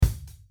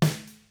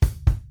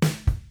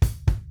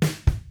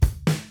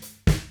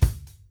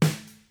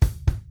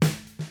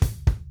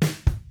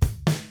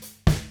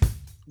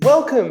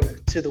Welcome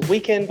to the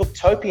Weekend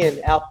Booktopian,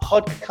 our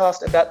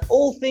podcast about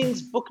all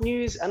things book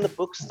news and the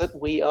books that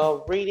we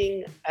are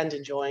reading and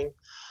enjoying.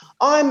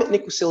 I'm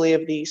Nick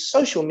Wasiliev, the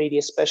social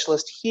media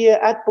specialist here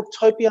at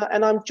Booktopia,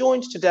 and I'm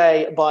joined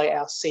today by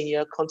our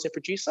senior content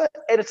producer,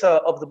 editor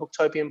of the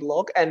Booktopian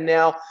blog, and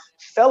now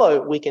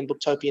fellow Weekend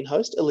Booktopian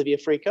host, Olivia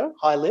Frico.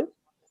 Hi, Liv.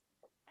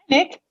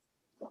 Nick.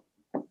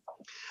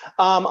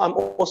 I'm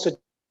also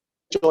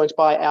joined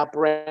by our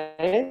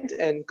brand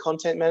and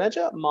content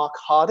manager, Mark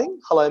Harding.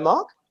 Hello,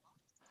 Mark.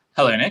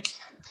 Hello, Nick.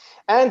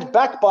 And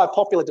back by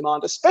popular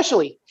demand,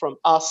 especially from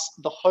us,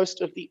 the host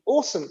of the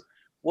awesome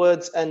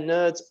Words and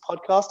Nerds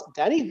podcast,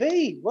 Danny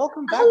V.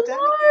 Welcome back, Hello. Danny.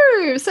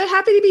 Hello. So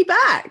happy to be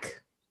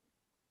back.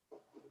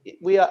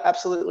 We are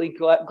absolutely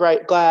glad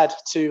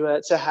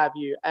to have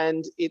you.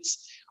 And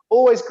it's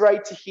always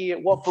great to hear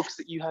what books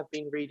that you have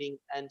been reading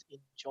and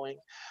enjoying.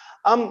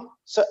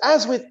 So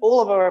as with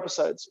all of our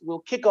episodes, we'll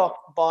kick off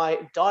by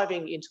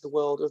diving into the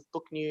world of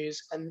book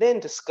news and then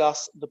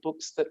discuss the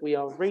books that we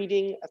are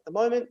reading at the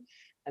moment.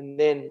 And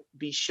then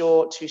be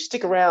sure to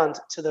stick around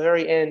to the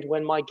very end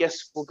when my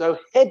guests will go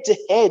head to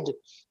head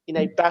in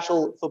a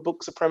battle for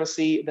book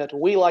supremacy that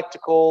we like to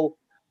call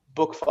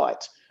Book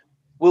Fight.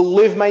 Will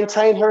Liv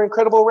maintain her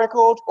incredible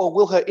record, or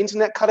will her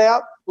internet cut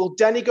out? Will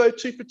Danny go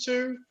 2 for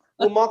 2?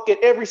 Will Mark get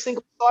every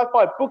single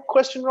sci-fi book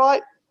question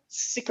right?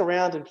 Stick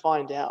around and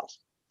find out.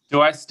 Do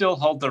I still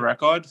hold the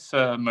record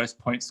for most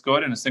points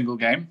scored in a single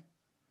game?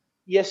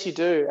 Yes, you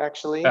do,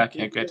 actually.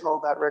 Okay, you good. do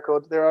hold that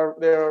record. There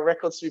are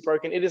records to be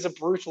broken. It is a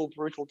brutal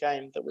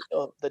game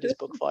that is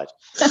Book Fight.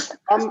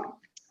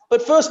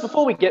 But first,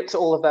 before we get to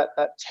all of that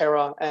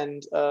terror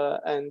and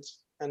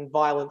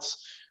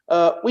violence,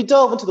 we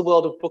delve into the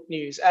world of book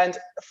news. And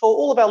for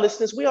all of our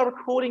listeners, we are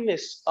recording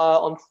this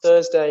on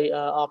Thursday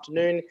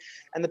afternoon.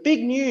 And the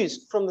big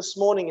news from this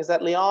morning is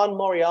that Liane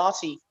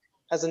Moriarty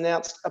has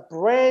announced a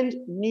brand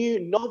new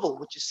novel,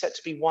 which is set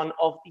to be one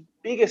of the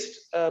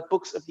biggest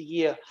books of the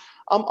year.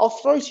 I'll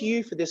throw to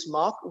you for this,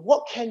 Mark.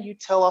 What can you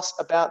tell us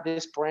about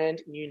this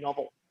brand new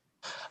novel?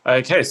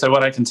 Okay, so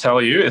what I can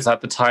tell you is that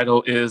the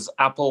title is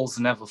Apples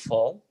Never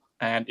Fall,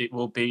 and it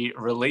will be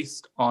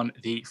released on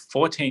the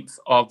 14th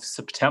of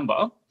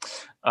September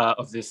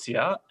of this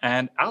year.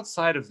 And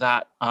outside of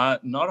that,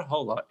 not a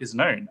whole lot is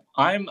known.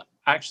 I'm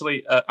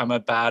a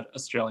bad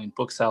Australian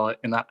bookseller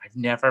in that I've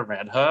never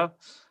read her.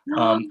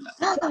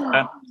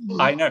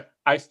 I know.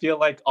 I feel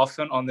like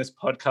often on this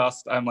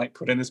podcast, I'm like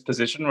put in this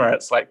position where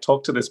it's like,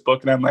 talk to this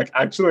book. And I'm like,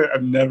 actually,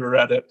 I've never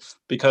read it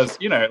because,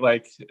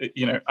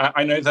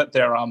 I know that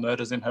there are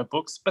murders in her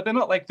books, but they're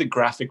not like the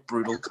graphic,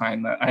 brutal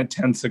kind that I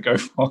tend to go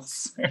for.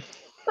 So.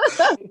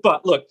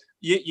 But look,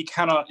 you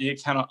cannot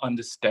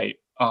understate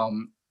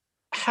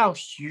how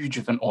huge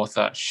of an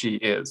author she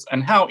is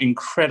and how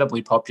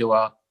incredibly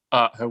popular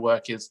her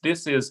work is.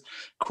 This is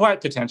quite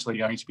potentially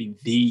going to be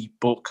the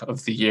book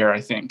of the year, I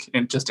think,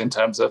 in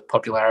terms of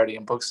popularity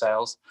and book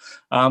sales.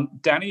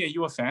 Danny, are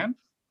you a fan?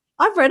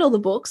 I've read all the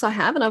books, I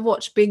have, and I've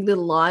watched Big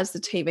Little Lies, the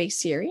TV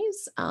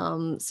series.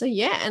 So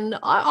yeah, and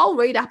I'll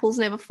read Apples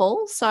Never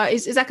Fall. So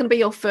is that going to be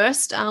your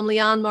first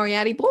Liane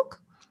Moriarty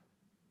book?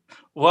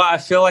 Well, I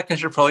feel like I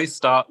should probably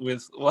start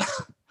with...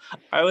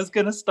 I was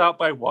going to start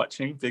by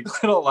watching Big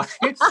Little Lies.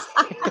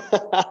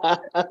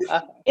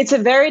 It's a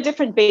very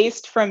different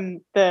beast from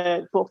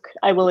the book,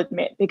 I will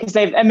admit, because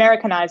they've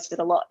Americanized it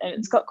a lot and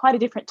it's got quite a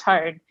different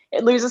tone.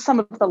 It loses some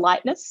of the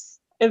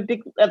lightness of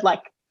the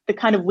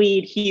kind of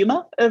weird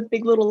humor of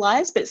Big Little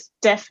Lies, but it's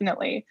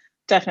definitely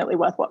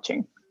worth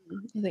watching.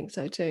 I think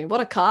so too.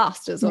 What a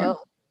cast as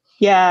well.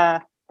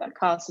 Yeah, that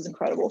cast is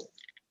incredible.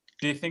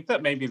 Do you think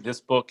that maybe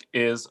this book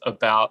is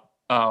about...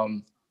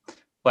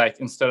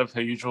 instead of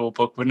her usual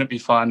book, wouldn't it be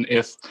fun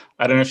if,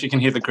 I don't know if you can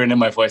hear the grin in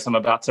my voice, I'm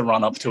about to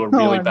run up to a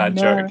really bad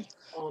joke.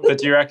 But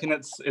do you reckon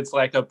it's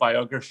like a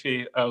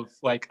biography of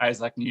like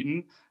Isaac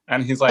Newton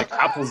and he's like,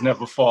 apples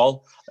never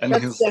fall. And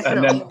then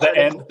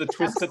the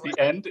twist at the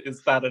end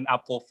is that an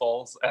apple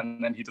falls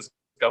and then he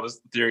discovers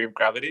the theory of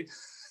gravity.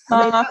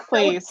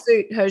 Please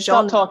suit her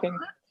genre. Stop talking.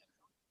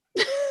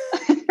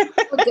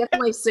 It would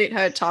definitely suit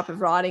her type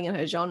of writing and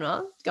her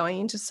genre,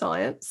 going into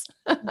science.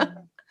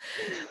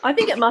 I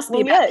think it must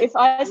be about if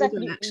Isaac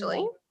Newton,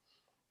 actually.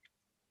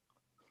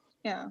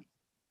 Yeah,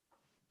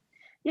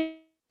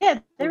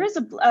 there is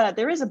a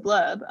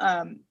blurb,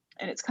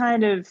 and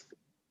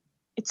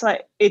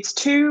it's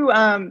two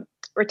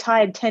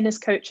retired tennis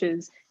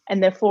coaches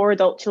and their 4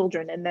 adult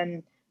children, and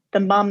then the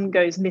mum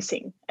goes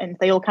missing, and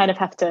they all kind of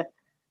have to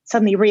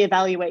suddenly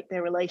reevaluate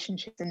their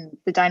relationship and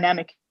the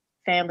dynamic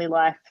family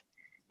life.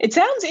 It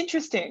sounds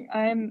interesting.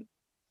 I'm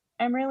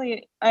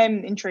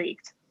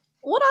intrigued.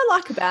 What I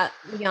like about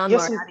Liane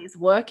Moriarty's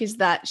work is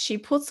that she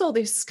puts all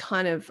this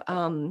kind of,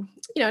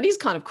 it is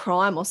kind of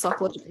crime or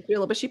psychological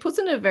thriller, but she puts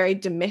it in a very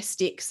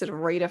domestic, sort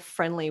of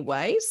reader-friendly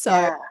way.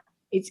 So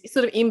it's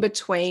sort of in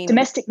between.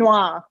 Domestic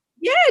noir.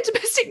 Yeah,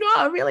 domestic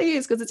noir, it really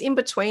is, because it's in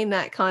between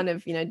that kind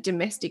of,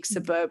 domestic,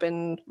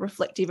 suburban,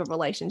 reflective of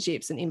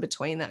relationships and in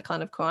between that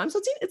kind of crime. So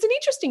it's an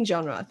interesting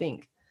genre, I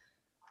think.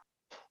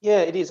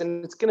 Yeah, it is,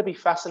 and it's going to be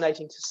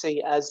fascinating to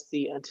see as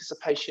the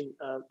anticipation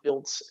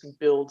builds and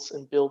builds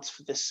and builds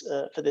for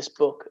this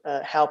book,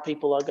 how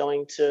people are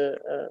going to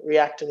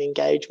react and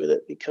engage with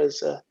it,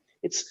 because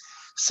it's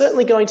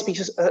certainly going to be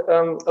just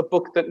a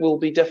book that we'll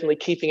be definitely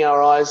keeping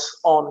our eyes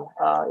on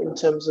in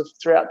terms of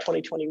throughout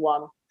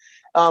 2021,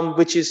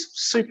 which is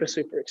super,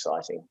 super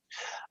exciting.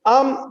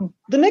 The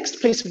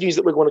next piece of news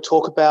that we want to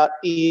talk about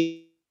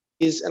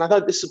is, and I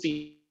thought this would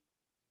be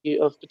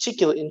of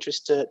particular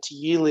interest to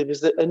you, Liv,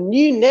 is that a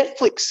new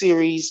Netflix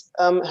series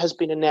has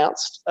been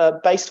announced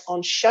based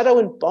on Shadow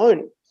and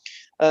Bone,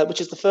 which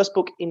is the first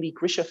book in the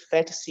Grisha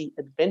fantasy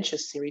adventure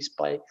series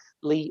by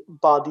Leigh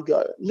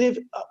Bardugo. Liv,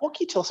 what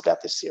can you tell us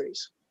about this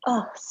series?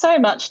 Oh, so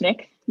much,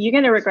 Nick. You're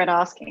going to regret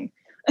asking.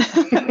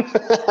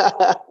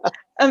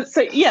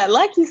 So yeah,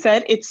 like you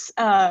said, it's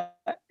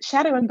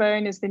Shadow and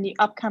Bone is the new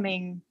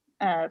upcoming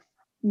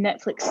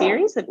Netflix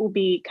series that will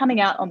be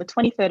coming out on the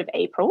 23rd of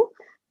April.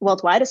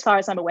 Worldwide, as far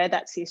as I'm aware,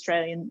 that's the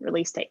Australian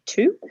release date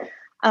too.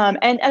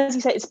 And as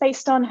you said, it's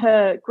based on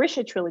her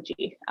Grisha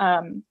trilogy,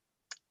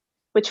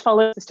 which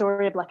follows the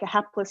story of like a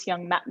hapless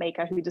young map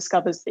maker who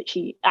discovers that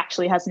she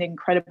actually has an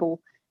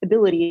incredible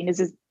ability and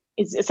is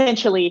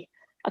essentially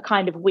a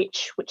kind of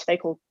witch, which they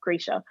call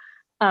Grisha,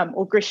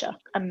 or Grisha.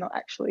 I'm not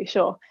actually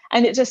sure.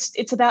 And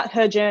it's about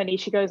her journey.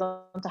 She goes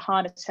on to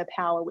harness her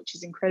power, which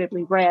is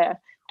incredibly rare,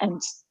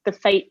 and the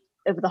fate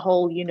of the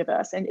whole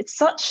universe. And it's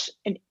such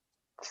an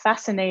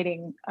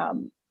fascinating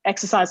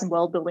exercise in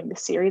world building,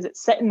 this series.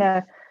 It's set in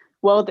a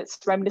world that's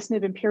reminiscent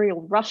of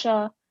Imperial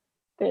Russia.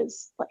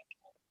 There's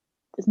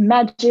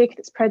magic,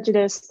 there's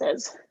prejudice,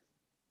 there's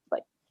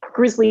like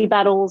grisly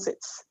battles.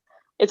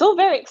 It's all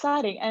very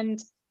exciting,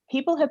 and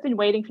people have been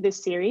waiting for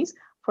this series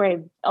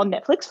on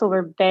Netflix for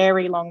a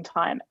very long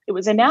time. It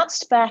was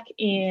announced back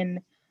in,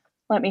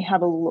 let me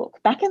have a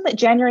look, back in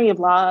January of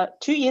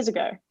 2 years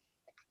ago,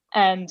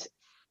 and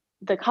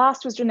the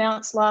cast was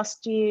announced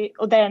 2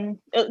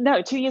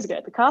 years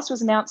ago. The cast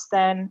was announced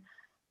then,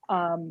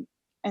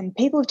 and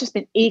people have just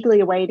been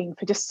eagerly awaiting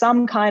for just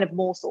some kind of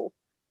morsel,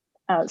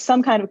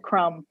 some kind of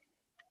crumb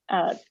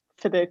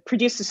for the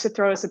producers to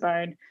throw us a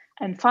bone.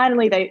 And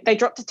finally, they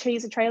dropped a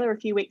teaser trailer a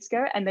few weeks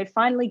ago, and they've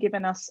finally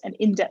given us an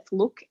in-depth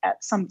look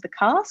at some of the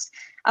cast.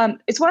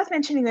 It's worth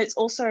mentioning that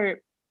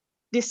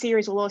this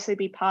series will also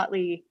be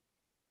partly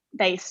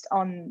based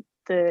on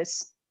the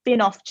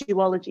spin-off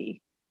duology,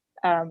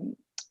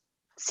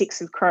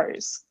 Six of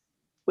Crows,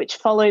 which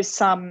follows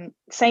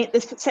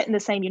it's set in the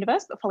same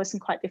universe, but follows some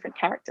quite different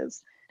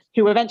characters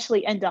who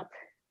eventually end up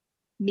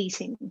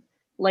meeting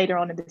later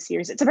on in the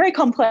series. It's a very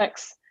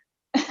complex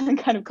and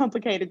kind of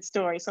complicated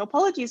story. So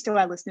apologies to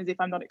our listeners if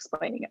I'm not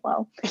explaining it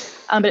well.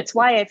 But it's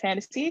YA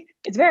fantasy.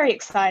 It's very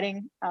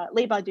exciting.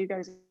 Leigh Bardugo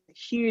is a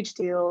huge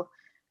deal,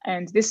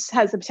 and this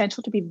has the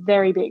potential to be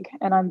very big,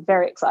 and I'm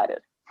very excited.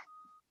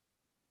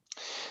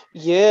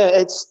 Yeah,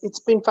 it's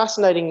been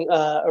fascinating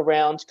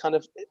around kind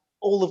of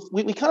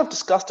we kind of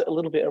discussed it a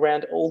little bit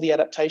around all the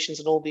adaptations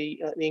and all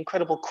the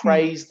incredible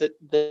craze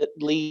that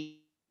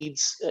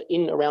leads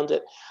in around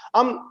it.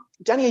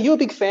 Danny, are you a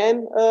big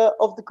fan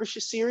of the Grisha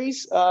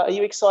series? Are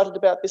you excited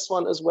about this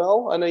one as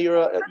well? I know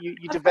you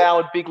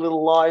devoured Big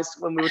Little Lies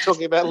when we were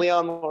talking about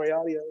Liane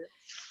Moriarty earlier.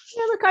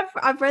 Yeah, look,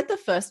 I've read the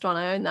first one.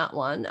 I own that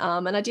one.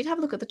 And I did have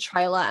a look at the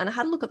trailer, and I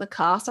had a look at the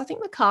cast. I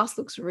think the cast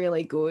looks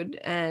really good,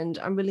 and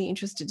I'm really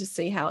interested to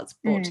see how it's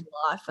brought to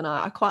life. And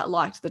I quite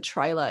liked the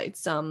trailer.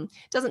 It's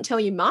doesn't tell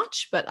you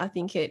much, but I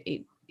think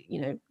it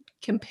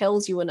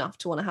compels you enough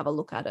to want to have a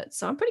look at it.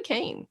 So I'm pretty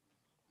keen.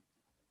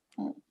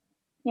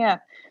 Yeah.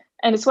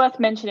 And it's worth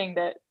mentioning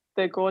that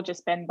the gorgeous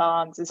Ben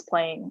Barnes is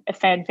playing a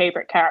fan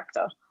favorite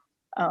character.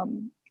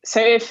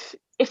 So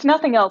if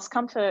nothing else,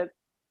 come for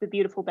the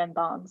beautiful Ben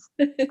Barnes.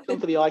 Come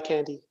for the eye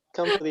candy.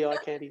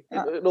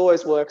 It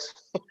always works.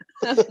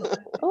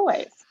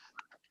 Always.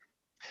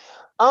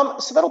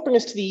 So that'll bring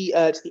us to the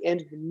end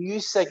of the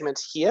news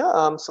segment here.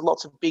 So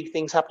lots of big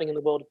things happening in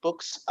the world of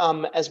books,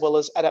 as well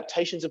as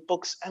adaptations of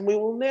books. And we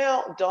will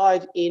now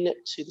dive into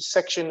the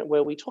section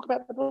where we talk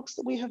about the books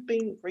that we have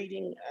been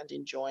reading and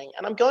enjoying.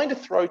 And I'm going to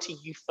throw to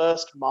you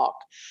first, Mark,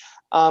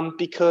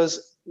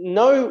 because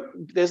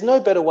there's no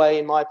better way,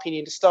 in my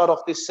opinion, to start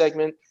off this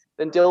segment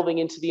than delving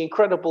into the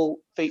incredible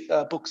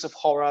books of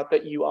horror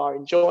that you are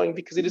enjoying,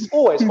 because it is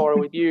always horror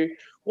with you.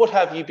 What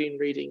have you been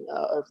reading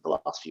over the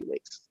last few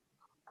weeks?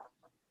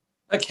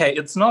 Okay,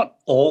 it's not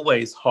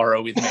always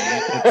horror with me.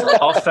 It's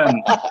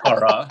often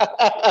horror.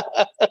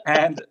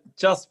 And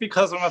just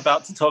because I'm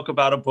about to talk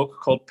about a book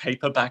called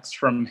Paperbacks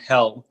from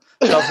Hell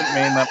doesn't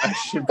mean that I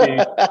should be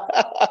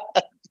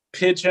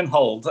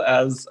pigeonholed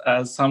as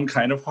some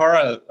kind of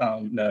horror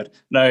nerd.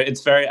 No,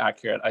 it's very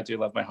accurate. I do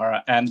love my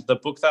horror. And the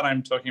book that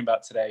I'm talking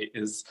about today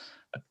is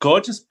a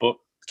gorgeous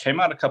book. Came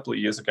out a couple of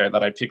years ago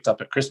that I picked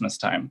up at Christmas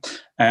time.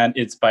 And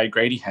it's by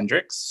Grady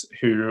Hendrix,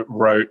 who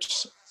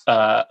wrote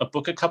a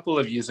book a couple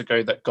of years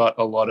ago that got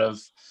a lot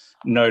of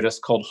notice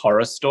called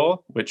Horror Store,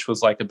 which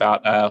was like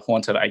about a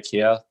haunted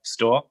IKEA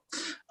store.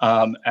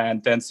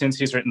 And then since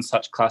he's written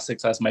such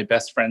classics as My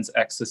Best Friend's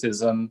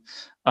Exorcism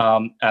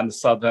and the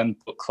Southern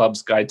Book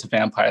Club's Guide to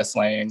Vampire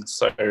Slaying.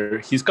 So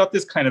he's got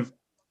this kind of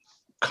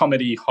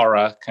comedy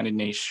horror kind of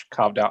niche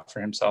carved out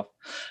for himself.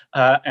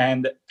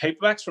 And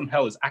Paperbacks from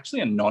Hell is actually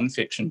a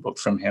non-fiction book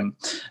from him.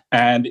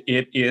 And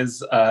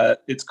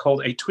it's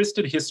called A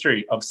Twisted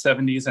History of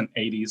 70s and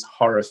 80s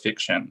Horror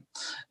Fiction.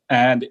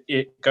 And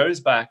it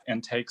goes back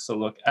and takes a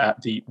look at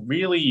the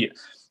really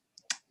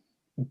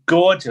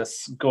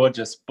gorgeous,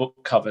 gorgeous book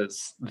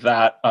covers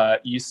that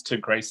used to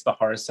grace the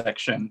horror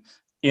section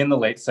in the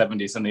late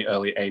 70s and the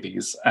early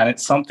 80s. And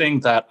it's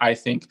something that I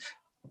think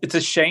it's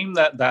a shame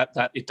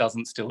that it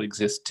doesn't still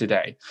exist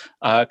today,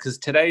 because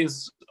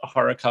today's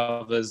horror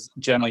covers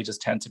generally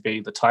just tend to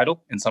be the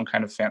title in some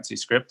kind of fancy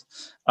script,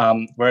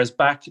 whereas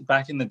back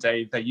in the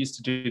day they used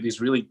to do these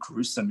really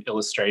gruesome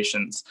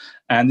illustrations.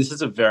 And this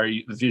is a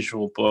very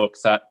visual book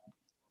that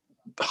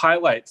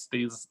highlights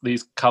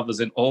these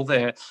covers in all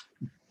their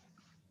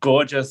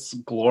gorgeous,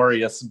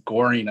 glorious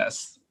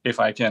goriness, if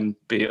I can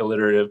be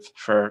alliterative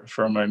for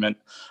a moment.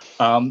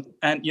 And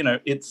you know,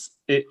 it's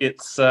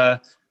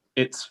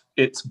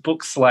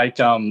books like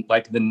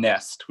The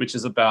Nest, which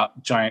is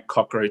about giant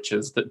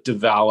cockroaches that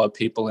devour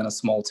people in a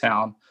small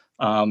town,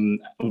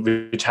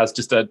 which has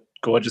just a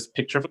gorgeous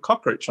picture of a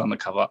cockroach on the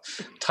cover.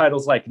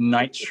 Titles like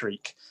Night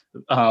Shriek,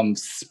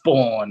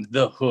 Spawn,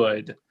 The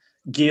Hood,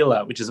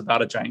 Gila, which is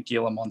about a giant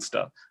Gila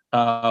monster,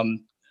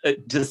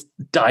 just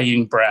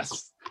Dying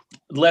Breath,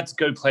 Let's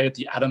Go Play at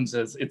the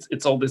Adamses.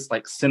 It's all this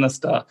like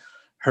sinister,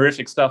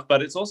 horrific stuff,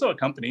 but it's also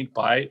accompanied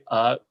by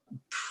a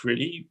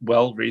pretty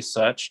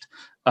well-researched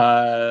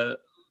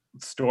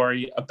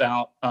story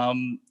about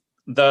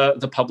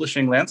the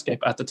publishing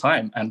landscape at the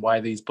time and why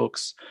these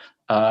books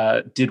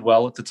did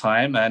well at the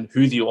time and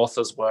who the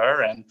authors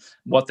were and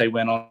what they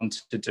went on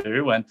to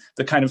do and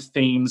the kind of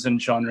themes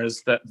and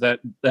genres that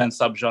and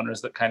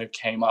subgenres that kind of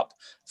came up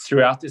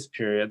throughout this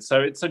period.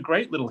 So it's a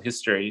great little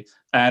history,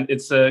 and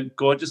it's a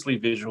gorgeously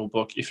visual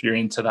book if you're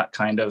into that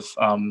kind of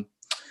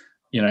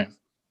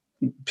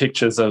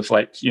pictures of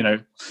like,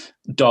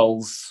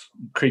 dolls,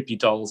 creepy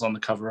dolls on the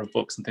cover of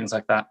books and things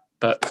like that.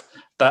 But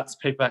that's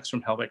Paperbacks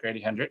from Hell by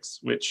Grady Hendrix,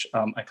 which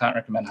I can't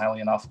recommend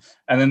highly enough.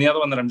 And then the other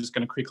one that I'm just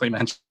going to quickly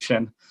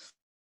mention,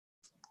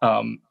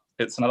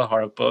 it's another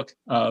horror book.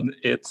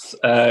 It's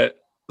a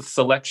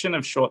selection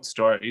of short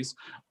stories.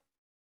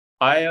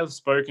 I have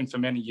spoken for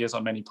many years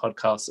on many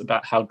podcasts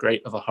about how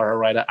great of a horror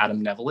writer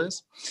Adam Neville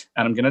is,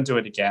 and I'm going to do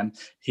it again.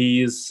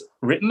 He's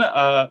written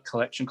a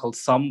collection called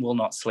Some Will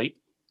Not Sleep,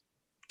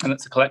 and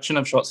it's a collection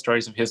of short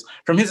stories of his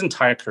from his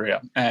entire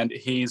career. And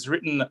he's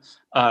written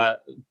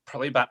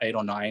probably about 8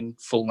 or 9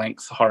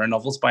 full-length horror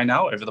novels by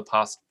now over the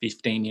past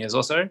 15 years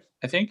or so,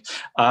 I think.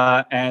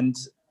 And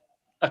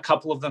a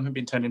couple of them have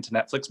been turned into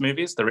Netflix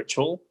movies. The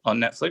Ritual on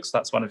Netflix,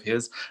 that's one of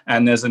his.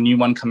 And there's a new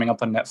one coming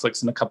up on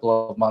Netflix in a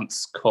couple of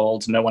months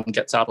called No One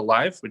Gets Out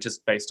Alive, which is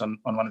based on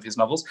one of his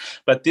novels.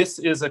 But this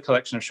is a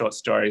collection of short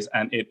stories,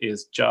 and it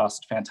is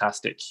just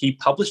fantastic. He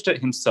published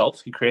it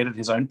himself. He created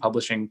his own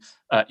publishing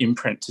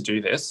imprint to do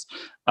this.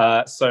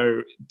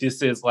 So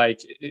this is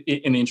like,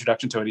 in the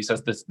introduction to it, he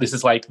says this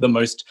is like the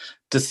most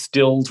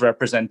distilled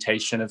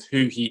representation of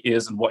who he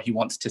is and what he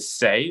wants to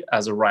say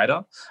as a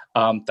writer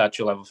that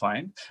you'll ever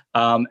find.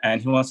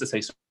 And he wants to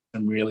say some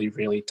really,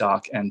 really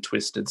dark and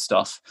twisted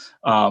stuff,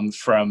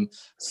 from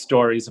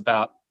stories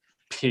about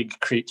pig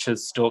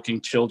creatures stalking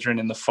children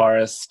in the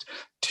forest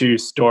to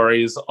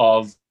stories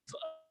of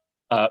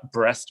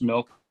breast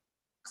milk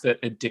that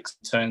addicts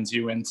turns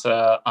you into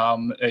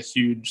a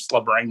huge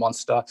slobbering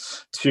monster,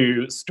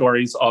 to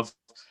stories of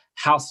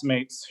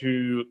housemates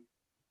who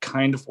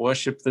kind of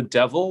worship the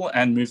devil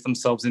and move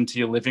themselves into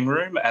your living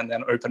room and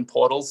then open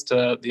portals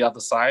to the other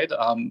side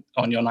on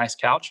your nice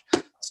couch.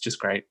 It's just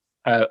great.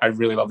 I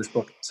really love this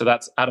book. So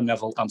that's Adam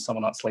Neville, Some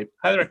Will Not Sleep.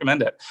 Highly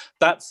recommend it.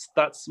 That's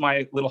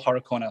my little horror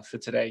corner for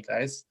today,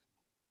 guys.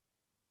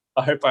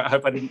 I hope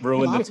I didn't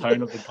ruin the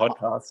tone of the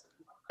podcast.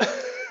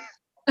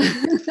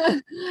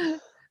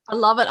 I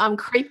love it. I'm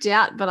creeped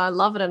out, but I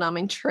love it and I'm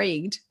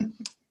intrigued.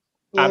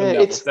 Adam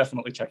Neville,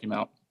 definitely check him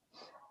out.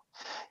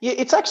 Yeah,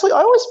 it's actually,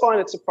 I always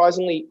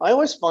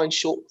find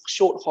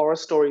short horror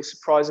stories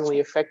surprisingly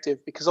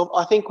effective, because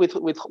I think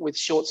with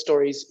short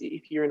stories,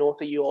 if you're an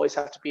author, you always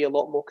have to be a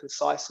lot more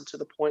concise and to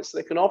the point. So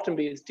they can often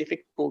be as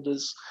difficult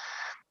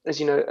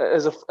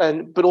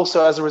but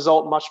also as a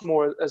result, much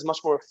more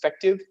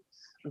effective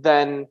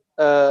than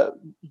a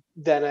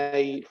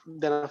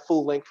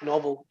full-length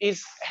novel.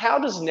 How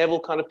does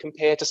Neville kind of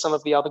compare to some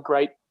of the other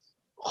great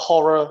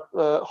horror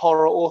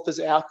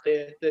authors out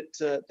there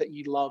that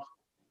you love?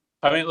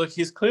 I mean, look,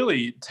 he's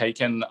clearly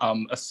taken a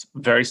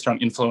very strong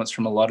influence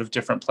from a lot of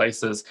different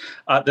places.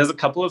 There's a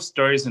couple of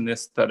stories in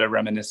this that are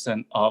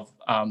reminiscent of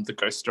the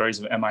ghost stories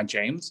of M.I.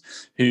 James,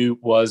 who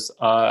was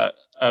a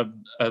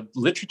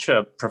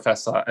literature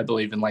professor, I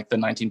believe, in like the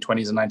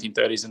 1920s and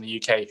 1930s in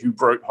the UK, who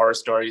wrote horror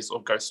stories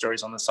or ghost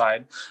stories on the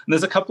side. And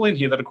there's a couple in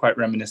here that are quite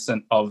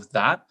reminiscent of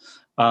that.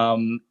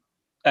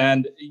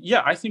 And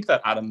yeah, I think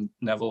that Adam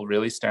Neville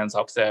really stands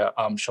up there,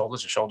 shoulder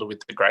to shoulder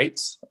with the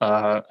greats.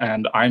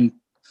 And I'm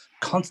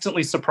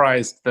constantly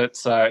surprised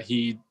that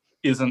he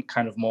isn't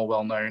kind of more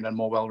well known and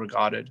more well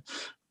regarded.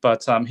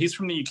 But he's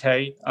from the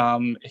UK.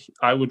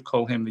 I would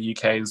call him the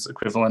UK's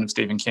equivalent of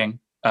Stephen King.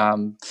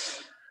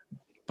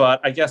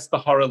 But I guess the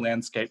horror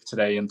landscape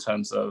today in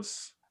terms of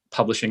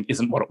publishing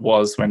isn't what it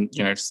was when,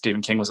 you know,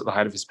 Stephen King was at the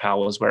height of his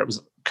powers, where it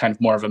was kind of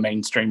more of a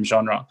mainstream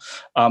genre.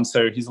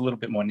 So he's a little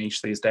bit more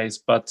niche these days.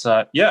 But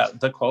yeah,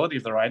 the quality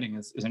of the writing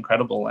is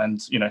incredible. And,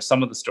 you know,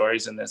 some of the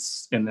stories in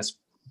this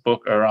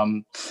book are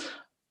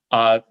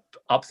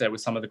up there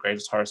with some of the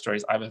greatest horror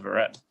stories I've ever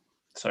read.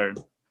 So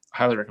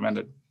highly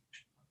recommended.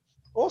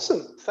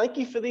 Awesome. Thank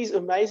you for these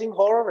amazing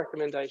horror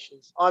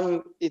recommendations.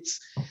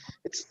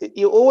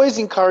 You're always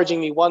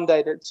encouraging me one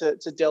day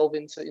to delve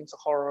into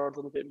horror a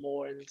little bit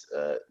more. And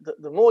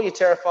the more you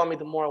terrify me,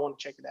 the more I want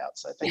to check it out.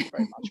 So thank you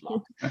very much,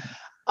 Mark.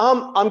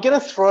 I'm going to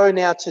throw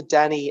now to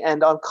Danny.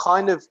 And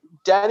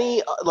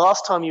Danny,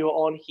 last time you were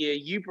on here,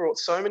 you brought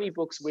so many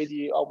books with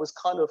you. I was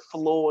kind of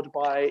floored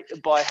by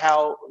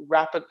how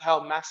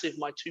massive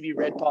my to be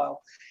read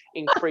pile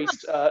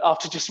increased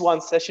after just one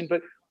session.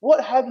 But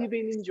what have you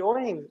been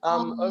enjoying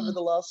over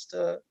the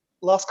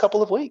last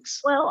couple of weeks?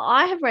 Well,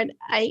 I have read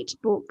 8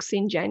 books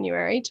in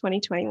January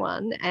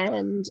 2021,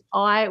 and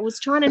I was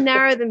trying to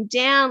narrow them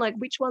down, like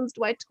which ones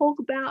do I talk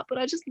about, but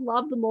I just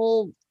love them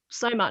all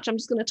so much. I'm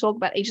just going to talk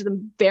about each of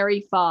them very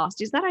fast.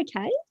 Is that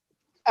okay?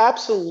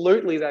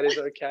 Absolutely, that is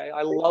okay.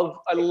 I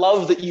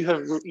love that you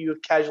have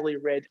casually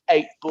read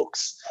 8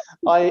 books.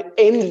 I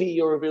envy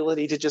your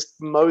ability to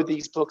just mow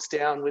these books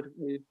down with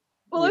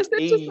well, I said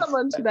to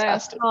someone today, I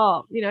said,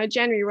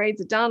 January reads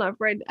are done. I've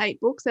read 8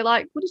 books. They're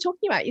like, what are you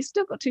talking about? You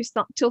still got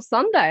till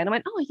Sunday. And I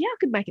went, oh, yeah, I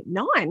could make it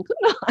 9,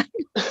 couldn't I?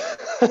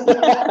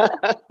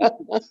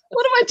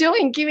 What am I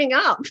doing? Giving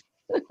up.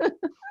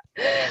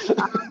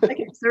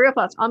 Okay, so real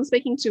fast. I'm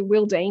speaking to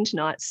Will Dean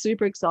tonight.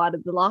 Super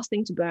excited. The Last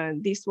Thing to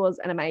Burn. This was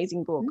an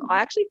amazing book.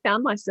 I actually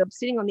found myself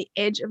sitting on the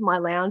edge of my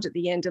lounge at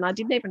the end, and I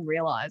didn't even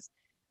realize.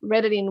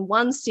 Read it in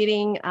one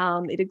sitting.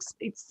 It's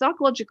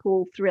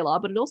psychological thriller,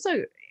 but it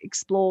also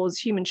explores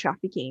human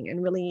trafficking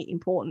and really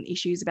important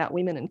issues about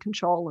women and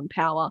control and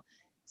power.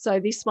 So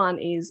this one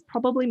is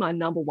probably my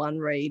number 1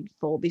 read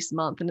for this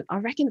month, and I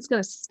reckon it's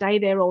going to stay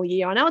there all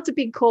year. I know it's a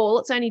big call.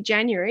 It's only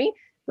January,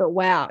 but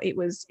wow, it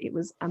was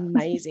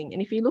amazing.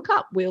 And if you look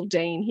up Will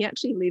Dean, he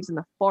actually lives in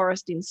the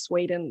forest in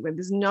Sweden where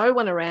there's no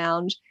one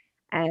around.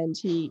 And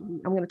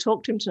I'm going to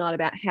talk to him tonight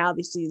about how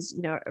this is,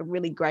 you know, a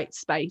really great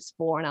space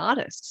for an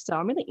artist. So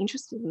I'm really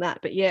interested in that.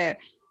 But yeah,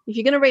 if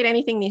you're going to read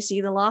anything this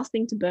year, The Last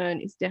Thing to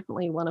Burn is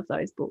definitely one of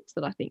those books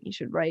that I think you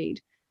should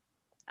read.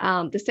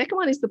 The second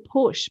one is The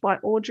Push by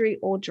Audrey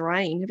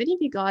Audrain. Have any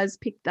of you guys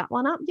picked that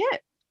one up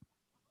yet?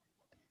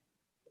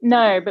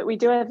 No, but we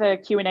do have a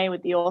Q&A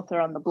with the author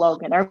on the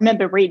blog, and I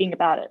remember reading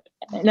about it,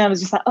 and I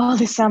was just like, oh,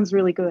 this sounds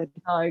really good.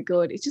 Oh,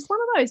 good. It's just one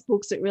of those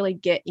books that really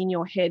get in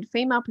your head.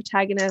 Female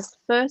protagonist,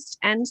 first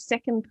and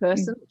second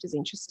person, which is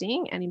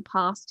interesting, and in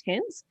past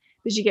tense,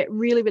 because you get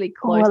really, really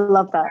close. Oh, I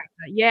love that.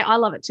 Yeah, I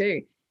love it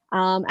too.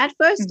 At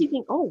first you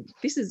think, oh,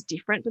 this is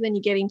different, but then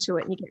you get into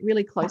it and you get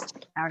really close to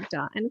the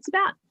character, and it's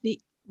about the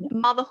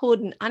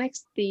motherhood and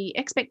the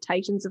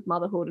expectations of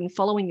motherhood and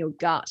following your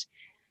gut.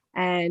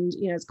 And,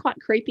 you know, it's quite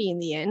creepy in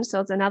the end. So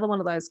it's another one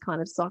of those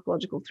kind of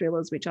psychological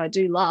thrillers, which I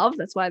do love.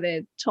 That's why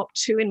they're top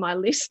 2 in my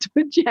list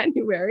for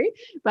January.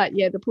 But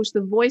yeah, The Push,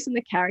 the voice and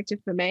the character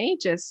for me,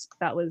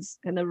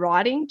 and the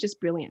writing, just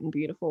brilliant and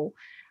beautiful.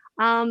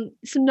 Some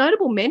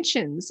notable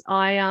mentions.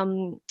 I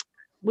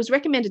was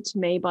recommended to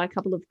me by a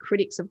couple of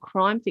critics of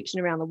crime fiction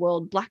around the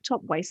world,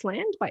 Blacktop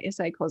Wasteland by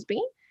S.A. Cosby.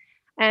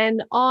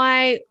 And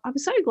I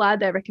was so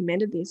glad they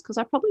recommended this, because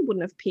I probably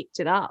wouldn't have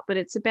picked it up. But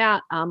it's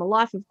about a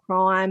life of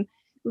crime,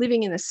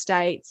 living in the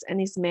States, and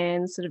this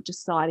man sort of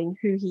deciding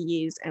who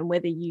he is and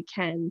whether you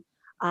can,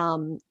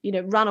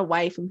 run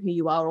away from who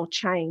you are or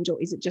change, or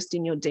is it just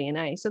in your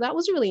DNA? So that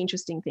was a really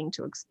interesting thing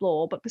to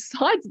explore. But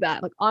besides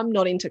that, like, I'm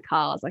not into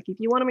cars. Like, if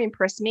you want to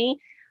impress me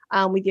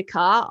with your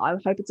car, I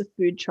hope it's a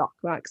food truck,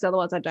 right? Because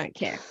otherwise I don't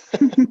care.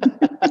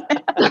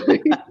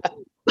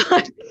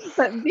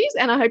 but this,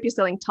 and I hope you're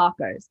selling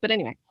tacos. But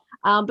anyway,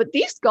 but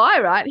this guy,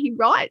 right, he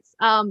writes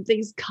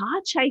these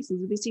car chases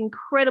with this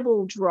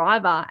incredible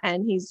driver,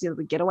 and he's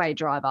the getaway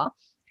driver.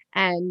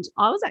 And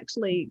I was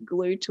actually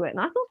glued to it. And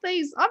I thought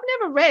I've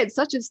never read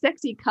such a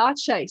sexy car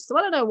chase. So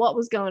I don't know what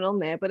was going on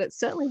there, but it's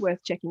certainly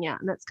worth checking out.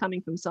 And that's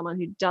coming from someone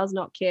who does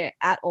not care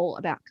at all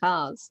about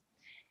cars.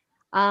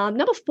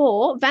 Number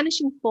 4,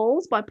 Vanishing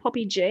Falls by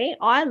Poppy G.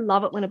 I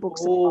love it when a book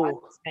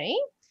surprises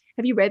me.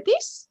 Have you read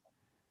this?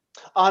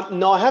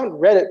 No, I haven't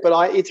read it,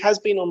 but it has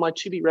been on my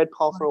to-be-read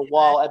pile for a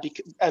while,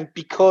 and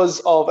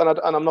because of, and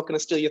I'm not going to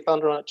steal your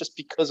thunder on it, just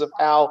because of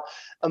how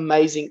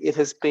amazing it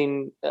has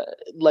been.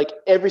 Like,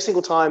 every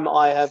single time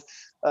I have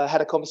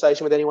had a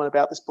conversation with anyone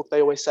about this book, they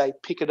always say,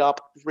 pick it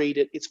up, read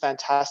it, it's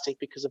fantastic,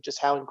 because of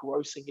just how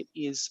engrossing it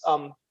is.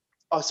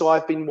 so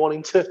I've been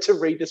wanting to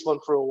read this one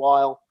for a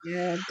while.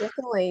 Yeah,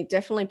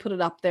 definitely put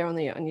it up there on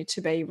your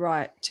to be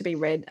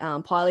read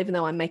pile, even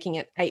though I'm making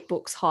it 8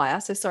 books higher.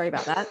 So sorry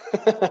about that.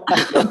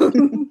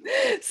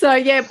 So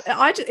yeah,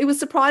 it was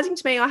surprising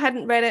to me. I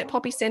hadn't read it.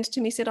 Poppy sent it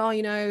to me, said, "Oh,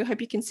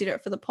 hope you consider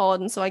it for the pod."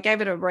 And so I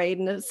gave it a read.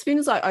 And as soon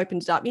as I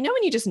opened it up, when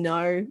you just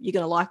know you're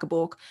going to like a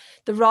book,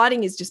 the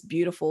writing is just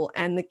beautiful,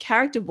 and the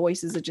character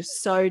voices are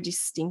just so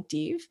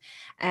distinctive,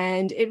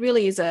 and it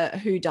really is a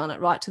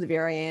whodunit right to the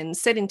very end.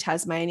 Set in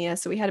Tasmania,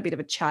 so we had a bit of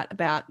a chat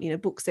about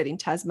books set in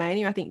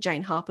Tasmania. I think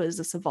Jane Harper's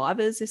The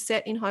Survivors is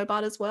set in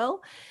Hobart as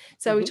well.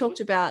 So we talked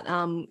about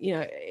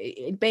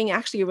it being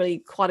actually really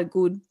quite a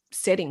good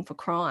setting for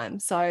crime.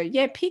 So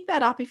yeah, pick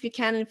that up if you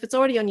can, and if it's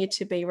already on your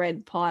to be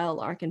read pile,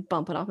 I can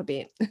bump it up a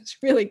bit. It's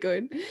really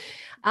good.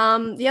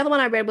 The other one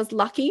I read was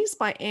Luckies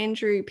by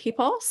Andrew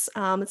Pipos.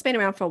 It's been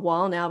around for a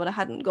while now, but I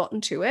hadn't gotten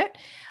to it.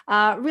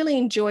 Really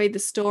enjoyed the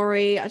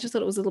story. I just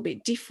thought it was a little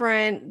bit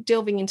different,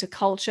 delving into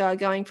culture,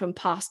 going from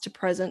past to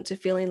present to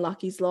feeling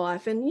Lucky's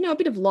life, and a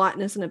bit of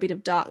lightness and a bit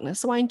of darkness.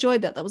 So I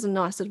enjoyed that. That was a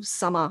nice sort of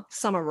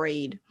summer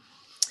read.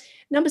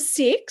 Number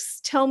 6,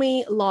 Tell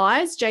Me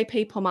Lies,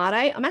 JP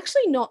Pomade. I'm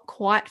actually not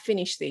quite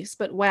finished this,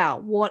 but wow,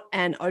 what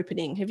an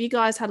opening. Have you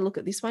guys had a look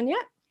at this one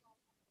yet?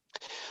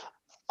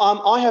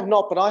 I have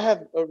not, but I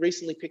have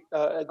recently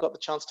got the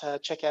chance to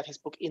check out his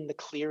book In the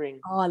Clearing.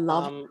 Oh, I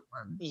love that one.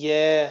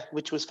 Yeah,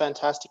 which was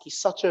fantastic. He's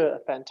such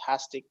a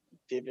fantastic,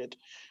 vivid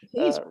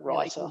writer.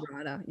 Really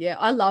writer. Yeah,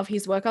 I love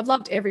his work. I've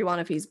loved every one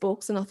of his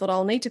books, and I thought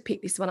I'll need to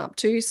pick this one up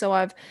too. So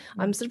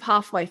I'm sort of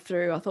halfway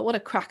through. I thought, what a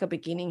cracker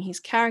beginning.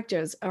 His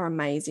characters are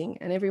amazing,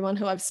 and everyone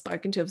who I've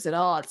spoken to have said,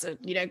 oh, it's a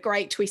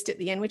great twist at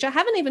the end, which I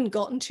haven't even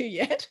gotten to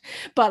yet.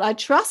 But I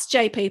trust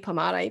JP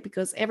Pomade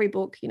because every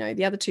book,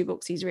 the other 2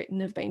 books he's written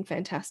have been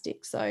fantastic.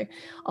 So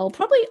I'll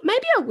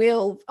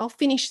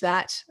finish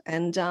that,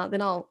 and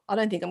then I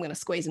don't think I'm going to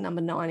squeeze a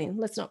number 9 in.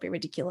 Let's not be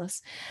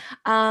ridiculous.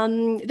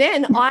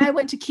 Then I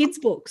went to kids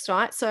books,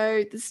 right?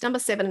 So this is number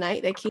 7 and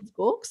 8, they're kids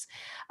books.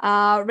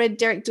 Read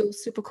Derek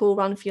Dill's Super Cool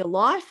Run for Your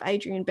Life,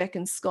 Adrian Beck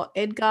and Scott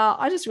Edgar.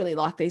 I just really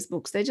like these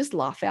books. They just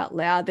laugh out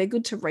loud. They're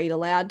good to read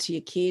aloud to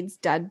your kids,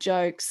 dad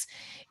jokes,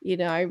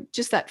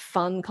 just that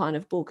fun kind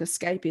of book,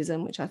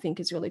 escapism, which I think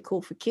is really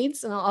cool for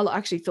kids. And I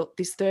actually thought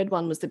this 3rd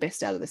one was the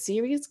best out of the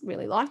series.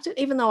 Really liked it,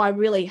 even though I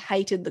really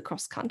hated the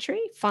cross country,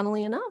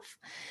 funnily enough.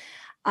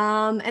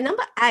 And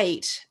number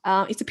 8,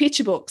 it's a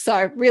picture book, so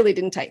it really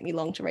didn't take me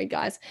long to read,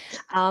 guys.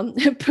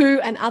 Pooh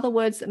and Other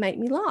Words That Make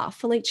Me Laugh,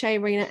 Felice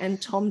Arena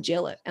and Tom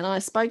Gillett. And I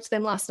spoke to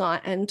them last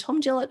night, and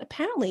Tom Gillett,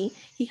 apparently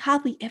he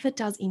hardly ever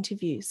does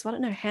interviews, so I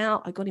don't know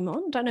how I got him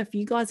on. I don't know if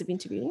you guys have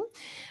interviewed him,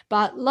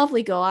 but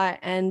lovely guy.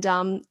 And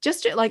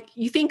just like,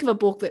 you think of a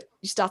book that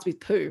starts with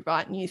Pooh,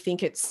 right? And you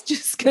think it's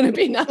just going to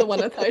be another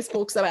one of those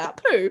books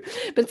about Pooh,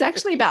 but it's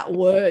actually about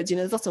words.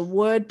 There's lots of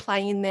word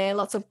play in there,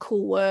 lots of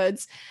cool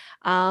words.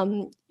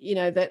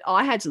 That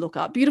I had to look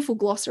up. Beautiful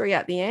glossary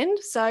at the end.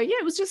 So yeah,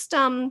 it was just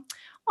I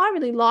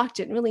really liked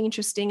it, really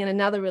interesting, and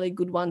another really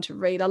good one to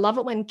read. I love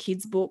it when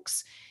kids'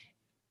 books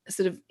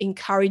sort of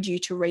encourage you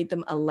to read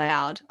them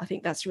aloud. I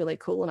think that's really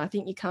cool, and I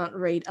think you can't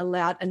read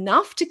aloud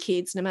enough to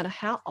kids, no matter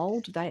how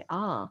old they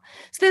are.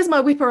 So there's my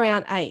whip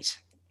around 8.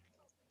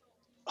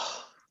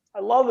 I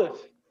love it.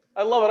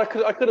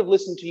 I could have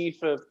listened to you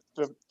for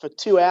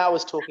 2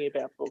 hours talking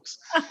about books.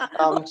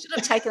 I should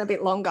have taken a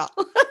bit longer.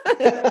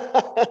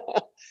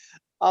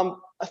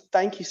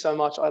 Thank you so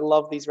much. I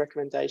love these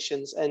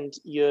recommendations, and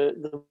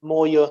the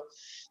more you're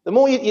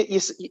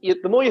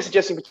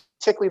suggesting,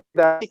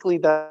 particularly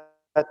that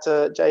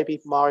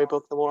JP Pomade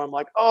book, the more I'm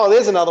like, oh,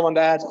 there's another one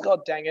to add.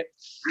 God dang it,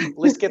 the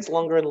list gets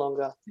longer and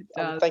longer.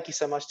 Thank you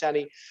so much,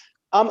 Danny.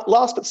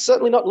 Last but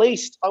certainly not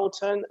least, I will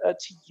turn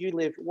to you,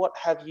 Liv. What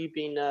have you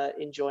been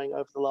enjoying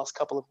over the last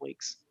couple of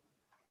weeks?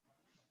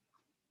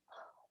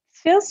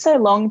 Feels so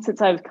long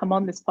since I've come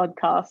on this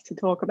podcast to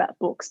talk about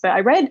books, but I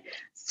read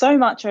so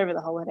much over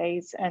the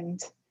holidays, and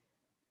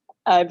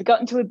I've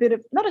gotten to a bit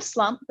of, not a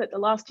slump, but the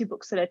last 2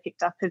 books that I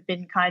picked up have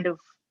been kind of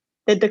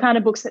the kind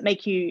of books that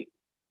make you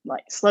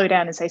like slow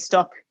down and say,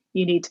 stop,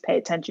 you need to pay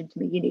attention to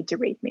me, you need to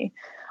read me.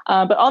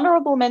 But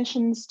honorable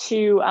mentions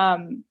to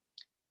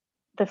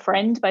The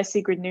Friend by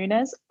Sigrid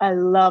Nunez. I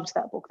loved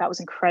that book. That was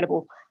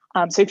incredible.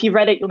 So if you've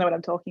read it, you'll know what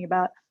I'm talking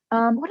about.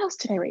 What else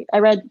did I read? I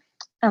read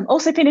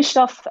also finished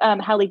off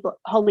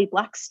Holly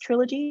Black's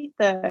trilogy,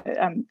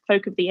 the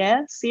Folk of the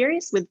Air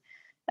series with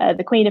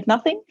The Queen of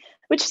Nothing,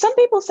 which some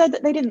people said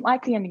that they didn't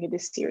like the ending of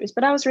this series,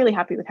 but I was really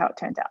happy with how it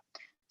turned out.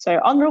 So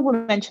honorable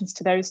mentions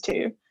to those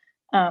 2.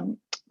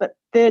 But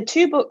the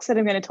 2 books that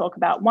I'm going to talk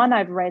about, one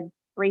I've read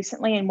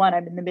recently and one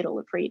I'm in the middle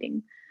of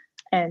reading,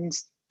 and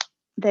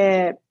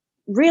they're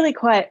really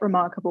quite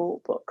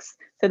remarkable books.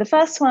 So the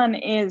first one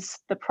is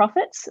The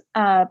Prophets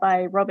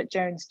by Robert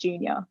Jones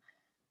Jr.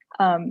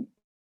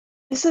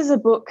 This is a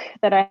book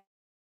that I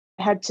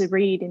had to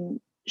read in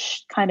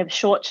kind of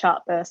short,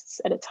 sharp bursts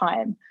at a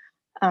time.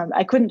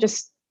 I couldn't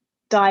just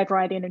dive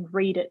right in and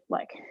read it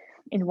like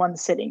in one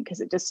sitting,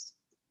 because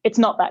it's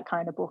not that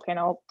kind of book, and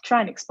I'll try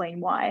and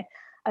explain why.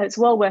 It's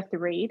well worth the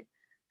read.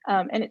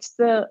 And it's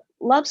the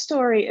love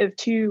story of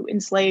two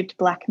enslaved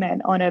Black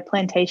men on a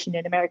plantation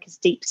in America's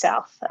Deep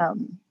South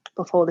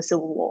before the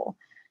Civil War.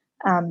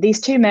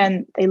 These two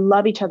men, they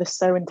love each other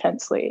so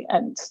intensely,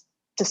 and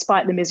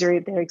despite the misery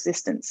of their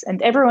existence,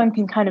 and everyone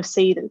can kind of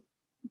see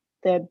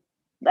that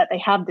they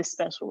have this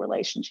special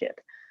relationship.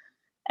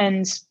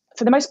 And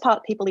for the most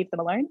part, people leave them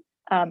alone.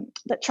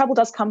 But trouble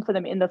does come for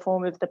them in the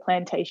form of the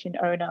plantation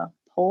owner,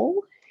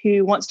 Paul,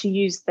 who wants to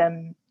use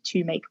them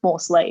to make more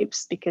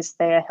slaves because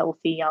they're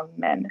healthy young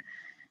men.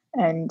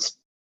 And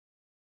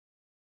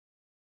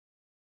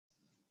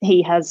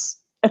he has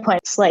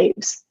appointed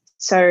slaves.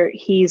 So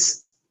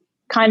he's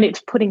kind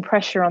of putting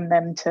pressure on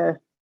them to,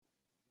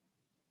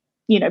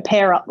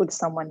 pair up with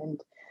someone and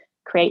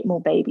create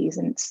more babies.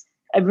 And it's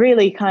a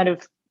really kind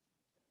of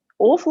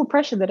awful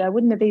pressure that I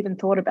wouldn't have even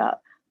thought about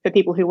for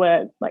people who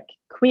were like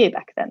queer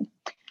back then.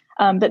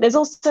 But there's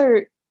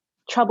also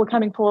trouble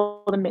coming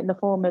for them in the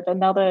form of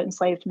another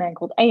enslaved man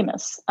called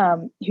Amos,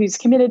 who's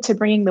committed to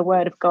bringing the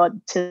word of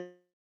God to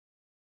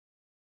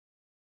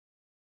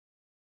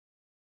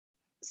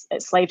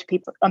enslaved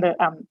people on the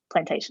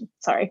plantation.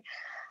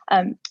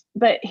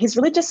 But his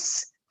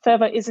religious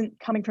fervor isn't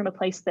coming from a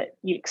place that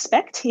you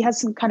expect. He has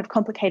some kind of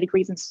complicated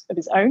reasons of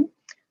his own,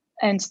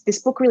 and this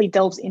book really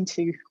delves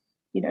into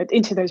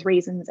those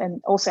reasons,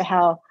 and also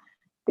how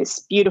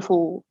this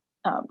beautiful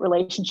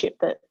relationship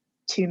that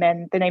two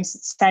men, their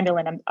names Samuel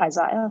and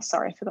Isaiah,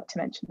 sorry, I forgot to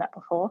mention that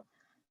before.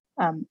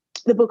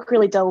 The book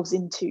really delves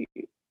into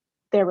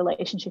their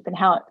relationship and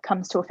how it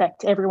comes to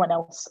affect everyone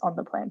else on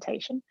the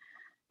plantation.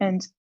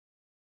 And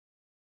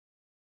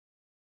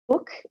the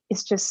book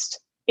is it's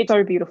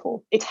so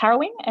beautiful. It's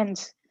harrowing,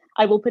 and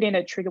I will put in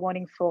a trigger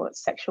warning for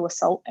sexual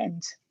assault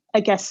and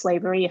I guess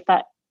slavery. If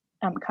that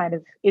kind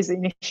of is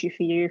an issue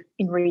for you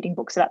in reading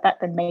books about that,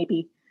 then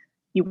maybe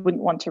you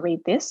wouldn't want to read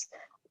this.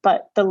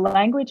 But the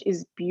language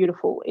is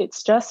beautiful.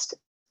 It's just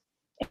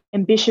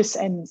ambitious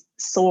and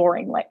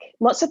soaring. Like,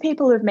 lots of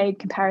people have made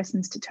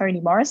comparisons to Toni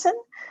Morrison,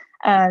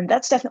 and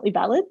that's definitely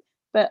valid.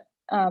 But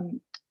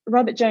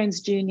Robert Jones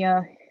Jr.,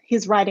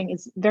 his writing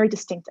is very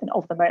distinct and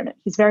of the moment.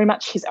 He's very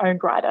much his own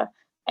writer,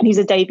 and he's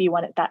a debut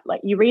one at that.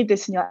 Like, you read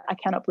this and you're like, I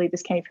cannot believe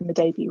this came from a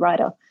debut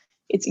writer.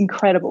 It's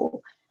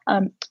incredible.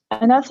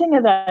 Another thing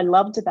that I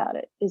loved about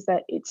it is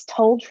that it's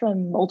told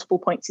from multiple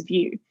points of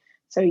view.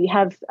 So you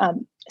have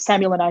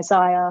Samuel and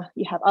Isaiah,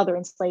 you have other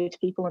enslaved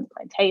people in the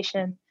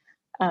plantation,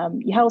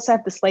 you also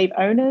have the slave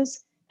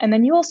owners, and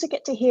then you also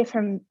get to hear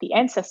from the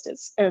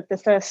ancestors of the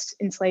first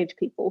enslaved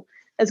people,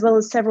 as well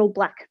as several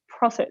Black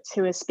prophets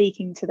who are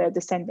speaking to their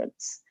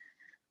descendants.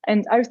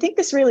 And I think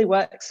this really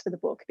works for the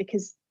book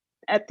because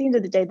at the end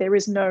of the day, there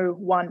is no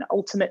one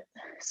ultimate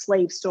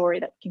slave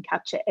story that can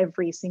capture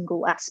every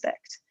single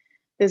aspect.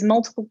 There's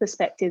multiple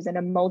perspectives and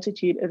a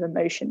multitude of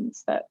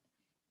emotions that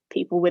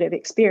people would have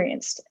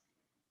experienced.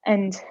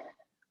 And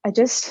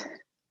this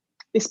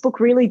book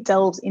really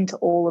delves into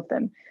all of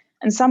them.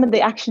 And some of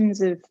the actions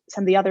of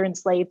some of the other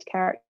enslaved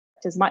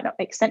characters might not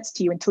make sense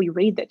to you until you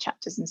read their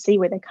chapters and see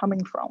where they're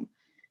coming from.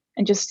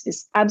 And just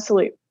this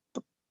absolute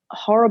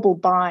horrible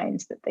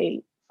bind that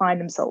they find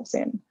themselves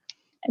in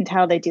and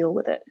how they deal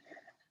with it.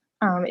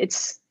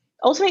 It's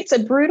a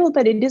brutal,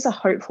 but it is a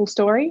hopeful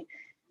story.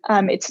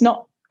 It's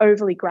not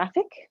overly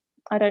graphic,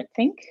 I don't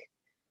think.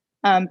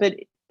 But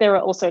there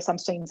are also some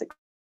scenes that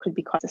could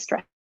be quite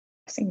distressing.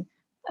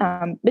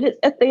 But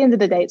at the end of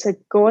the day, it's a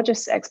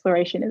gorgeous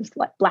exploration of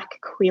like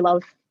Black queer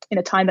love in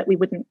a time that we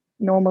wouldn't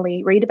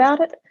normally read about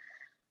it.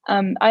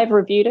 I've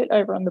reviewed it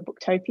over on the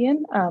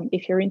Booktopian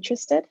if you're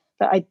interested,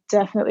 but I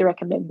definitely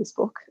recommend this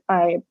book.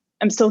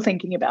 I'm still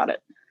thinking about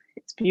it.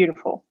 It's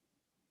beautiful.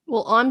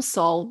 Well, I'm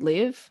sold,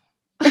 Liv.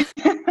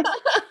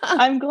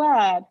 I'm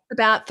glad.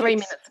 About 3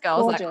 minutes ago, I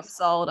was like, I'm gorgeous.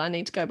 sold. I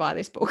need to go buy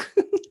this book.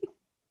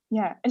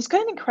 Yeah, and it's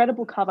got an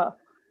incredible cover.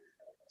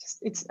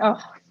 It's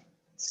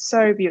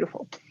so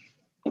beautiful.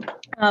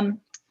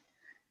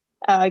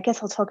 I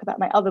guess I'll talk about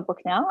my other book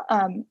now.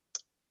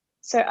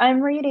 So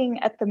I'm reading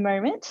at the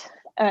moment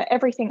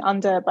Everything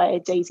Under by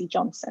Daisy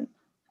Johnson.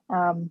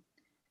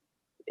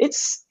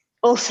 It's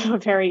also a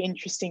very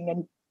interesting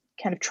and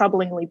kind of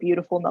troublingly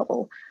beautiful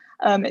novel.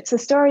 It's the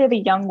story of a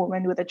young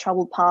woman with a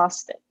troubled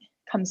past that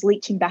comes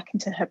leaching back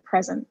into her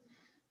present.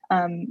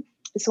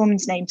 This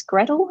woman's name's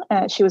Gretel.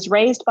 She was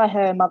raised by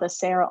her mother,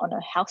 Sarah, on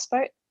a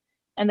houseboat,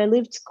 and they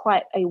lived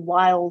quite a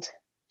wild,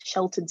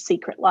 sheltered,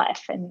 secret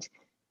life. And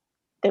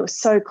they were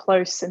so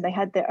close, and they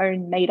had their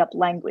own made-up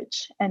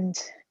language and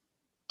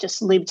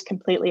just lived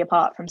completely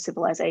apart from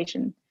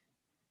civilization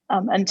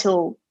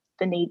until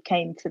the need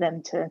came for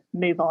them to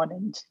move on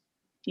and,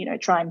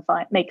 try and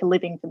make a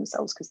living for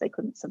themselves because they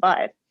couldn't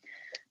survive.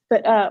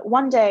 But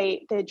one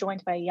day they're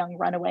joined by a young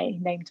runaway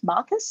named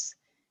Marcus,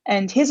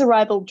 and his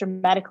arrival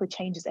dramatically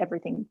changes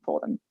everything for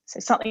them. So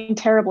something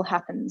terrible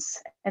happens,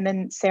 and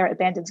then Sarah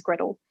abandons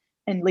Gretel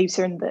and leaves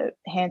her in the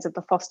hands of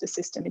the foster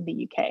system in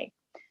the UK.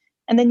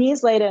 And then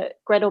years later,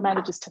 Gretel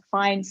manages to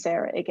find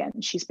Sarah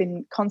again. She's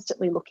been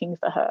constantly looking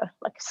for her,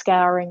 like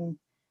scouring,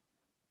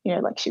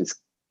 like she was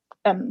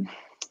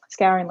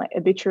scouring like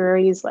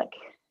obituaries, like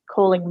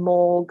calling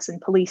morgues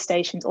and police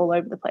stations all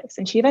over the place.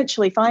 And she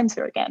eventually finds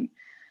her again.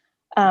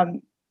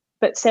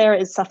 But Sarah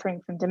is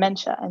suffering from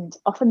dementia and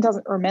often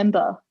doesn't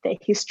remember their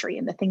history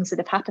and the things that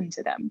have happened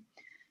to them.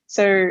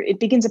 So it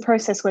begins a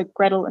process where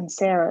Gretel and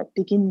Sarah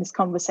begin this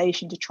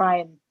conversation to try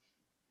and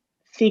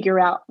figure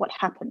out what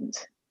happened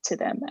to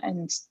them,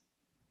 and,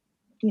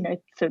 you know,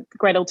 for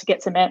Gretel to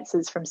get some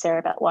answers from Sarah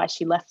about why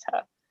she left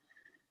her.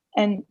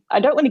 And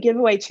I don't want to give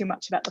away too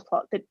much about the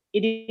plot, but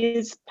it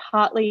is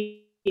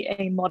partly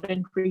a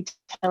modern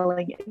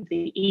retelling of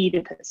the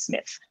Oedipus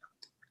myth.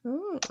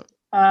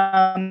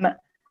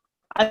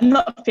 I'm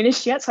not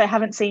finished yet, so I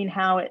haven't seen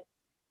how it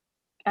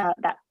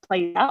that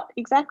plays out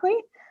exactly,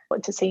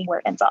 but to see where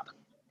it ends up.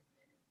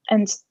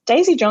 And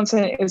Daisy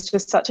Johnson is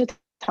just such a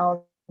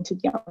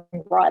talented young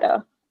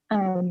writer.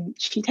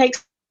 She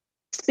takes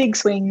big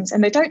swings,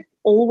 and they don't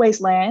always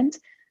land,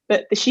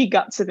 but the sheer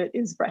guts of it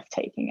is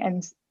breathtaking.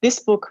 And this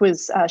book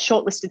was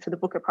shortlisted for the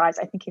Booker Prize,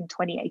 I think, in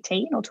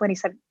 2018 or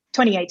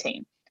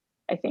 2018,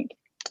 I think.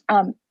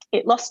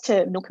 It lost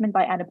to Milkman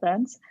by Anna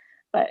Burns,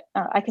 but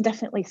I can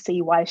definitely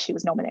see why she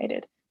was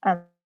nominated.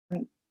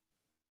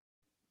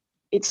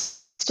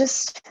 It's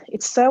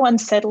so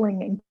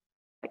unsettling. And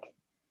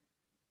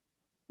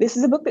this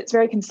is a book that's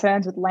very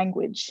concerned with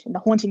language and the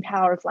haunting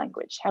power of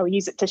language, how we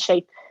use it to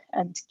shape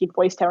and give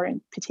voice to our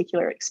own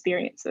particular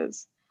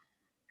experiences.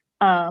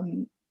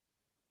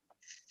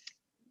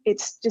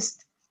 It's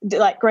just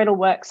like Gretel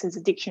works as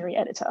a dictionary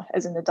editor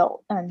as an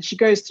adult, and she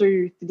goes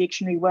through the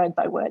dictionary word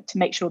by word to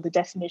make sure the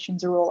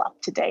definitions are all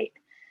up to date.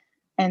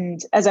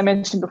 And as I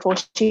mentioned before,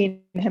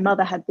 she and her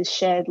mother had this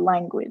shared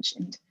language,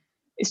 and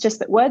it's just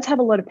that words have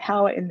a lot of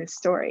power in this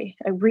story,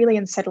 a really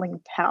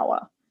unsettling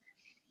power.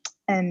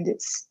 And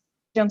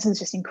Johnson's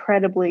just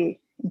incredibly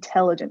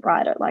intelligent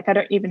writer. Like, I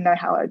don't even know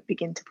how I'd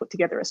begin to put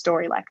together a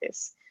story like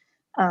this.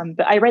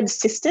 But I read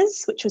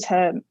Sisters, which was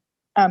her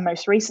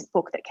most recent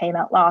book that came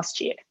out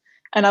last year.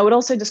 And I would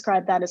also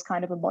describe that as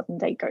kind of a modern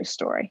day ghost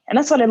story. And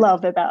that's what I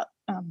love about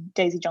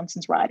Daisy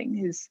Johnson's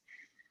writing, is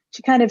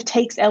she kind of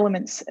takes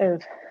elements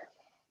of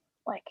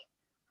like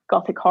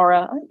Gothic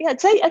horror. Yeah,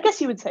 I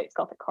guess you would say it's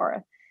Gothic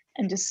horror,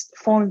 and just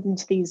forms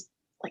into these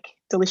like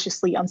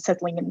deliciously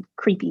unsettling and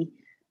creepy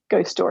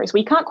ghost stories where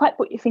you can't quite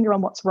put your finger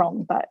on what's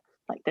wrong, but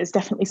like there's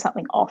definitely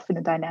something off in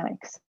the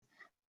dynamics.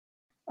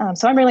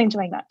 So I'm really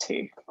enjoying that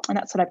too, and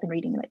that's what I've been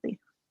reading lately.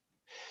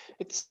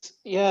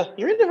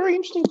 You're in a very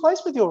interesting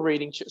place with your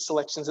reading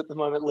selections at the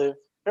moment, Liv.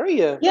 Very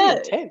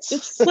intense.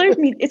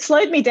 It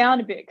slowed me down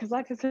a bit because,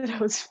 like I said, I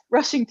was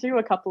rushing through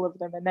a couple of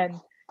them, and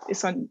then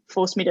this one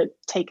forced me to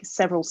take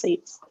several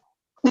seats.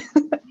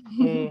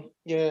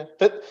 Yeah,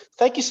 but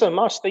thank you so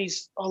much. I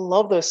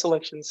love those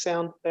selections.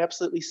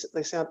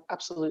 They sound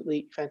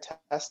absolutely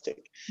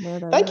fantastic.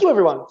 Thank you,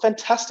 everyone.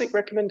 Fantastic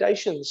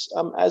recommendations,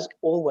 as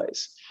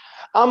always.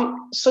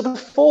 So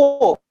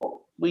before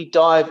we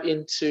dive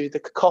into the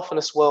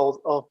cacophonous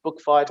world of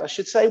Book Fight, I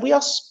should say we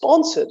are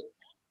sponsored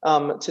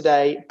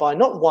today by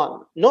not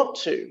one, not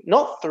two,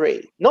 not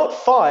three, not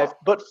five,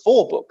 but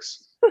 4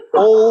 books,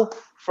 all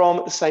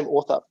from the same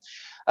author.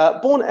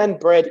 Born and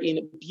bred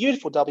in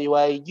beautiful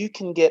WA, you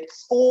can get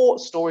 4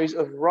 stories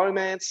of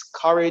romance,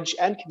 courage,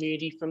 and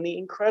community from the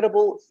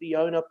incredible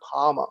Fiona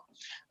Palmer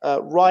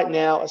right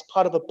now as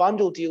part of a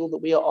bundle deal that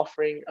we are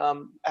offering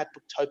at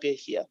Booktopia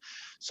here.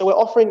 So we're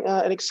offering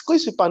an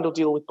exclusive bundle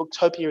deal with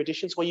Booktopia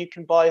Editions where you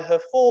can buy her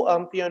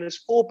Fiona's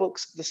 4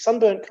 books, The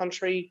Sunburnt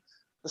Country,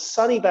 The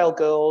Sunnyvale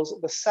Girls,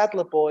 The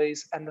Sadler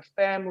Boys, and The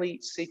Family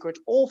Secret,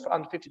 all for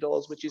under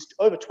 $50, which is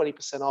over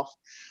 20% off.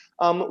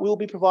 We'll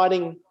be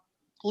providing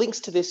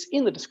links to this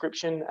in the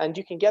description, and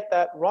you can get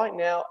that right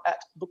now at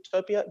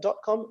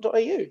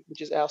booktopia.com.au, which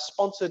is our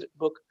sponsored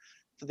book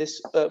for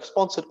this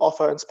sponsored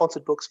offer and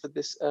sponsored books for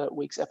this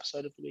week's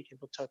episode of the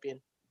Weekend Booktopian.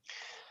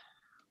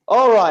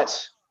 All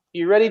right,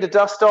 you ready to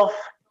dust off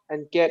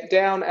and get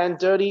down and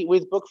dirty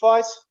with Book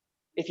Fight?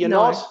 If you're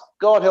not,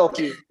 God help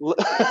you.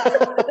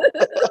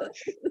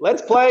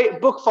 Let's play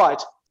Book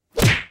Fight.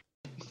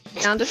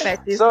 Sound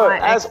effect is my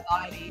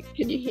anxiety.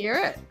 Can you hear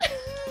it?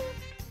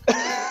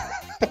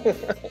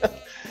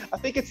 I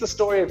think it's the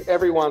story of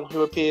everyone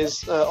who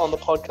appears on the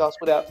podcast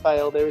without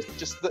fail. There is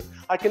just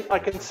I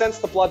can sense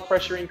the blood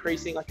pressure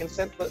increasing. I can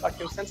sense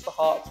the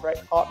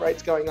heart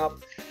rates going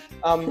up.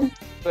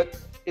 But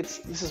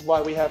this is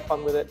why we have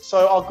fun with it.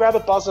 So I'll grab a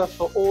buzzer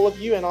for all of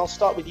you, and I'll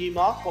start with you,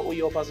 Mark. What will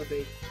your buzzer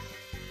be?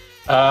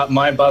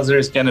 My buzzer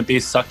is going to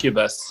be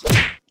succubus.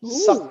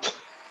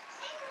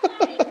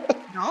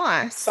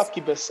 Nice.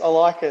 Succubus. I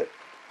like it.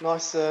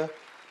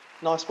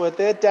 Nice word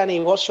there. Danny,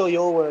 what shall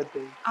your word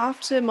be?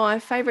 After my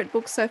favourite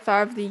book so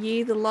far of the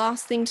year, The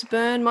Last Thing to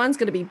Burn, mine's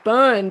going to be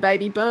Burn,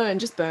 baby, Burn.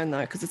 Just Burn,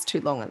 though, because it's too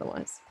long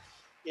otherwise.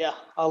 Yeah,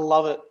 I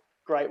love it.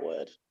 Great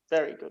word.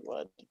 Very good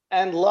word.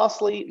 And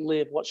lastly,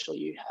 Liv, what shall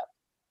you have?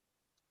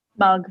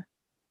 Mug.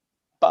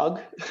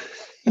 Bug?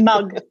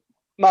 Mug.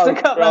 Mug.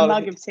 I've got my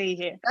mug of tea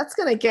here. That's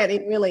going to get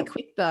in really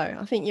quick, though.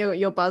 I think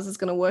your buzz is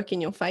going to work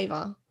in your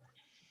favour.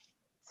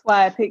 That's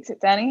why I picked it,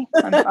 Danny.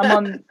 I'm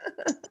on...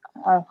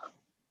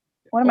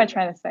 what am I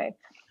trying to say?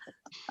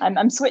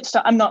 I'm switched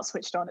on. I'm not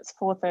switched on. It's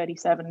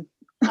 4:37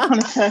 on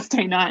a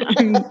Thursday night.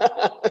 I'm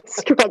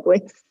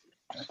struggling.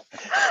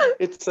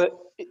 It's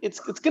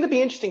going to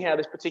be interesting how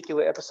this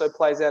particular episode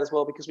plays out as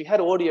well, because we had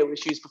audio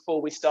issues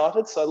before we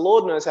started, so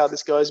Lord knows how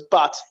this goes.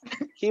 But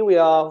here we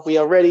are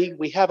ready,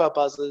 we have our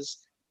buzzers.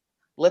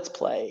 Let's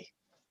play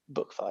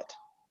Book Fight.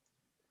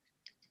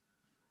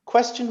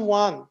 Question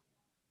 1.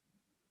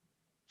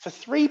 For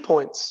 3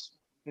 points,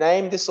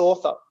 name this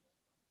author.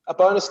 A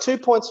bonus 2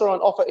 points are on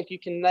offer if you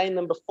can name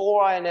them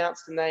before I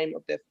announce the name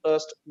of their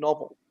first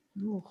novel.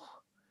 Ooh.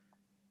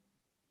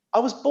 I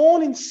was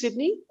born in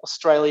Sydney,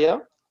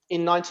 Australia,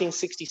 in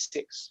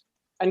 1966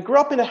 and grew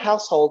up in a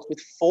household with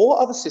 4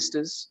 other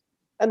sisters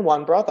and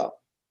 1 brother.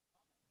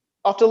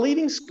 After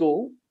leaving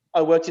school,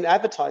 I worked in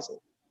advertising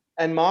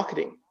and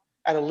marketing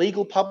at a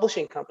legal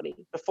publishing company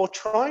before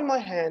trying my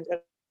hand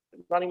at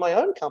running my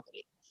own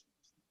company,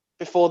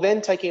 before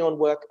then taking on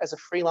work as a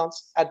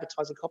freelance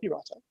advertising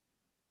copywriter.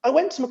 I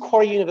went to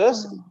Macquarie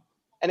University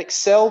and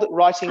excelled at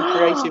writing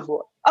creative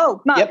work.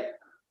 Oh, Mark. Yep.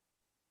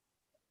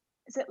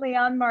 Is it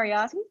Leanne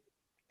Moriarty?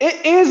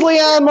 It is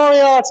Leanne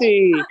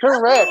Moriarty,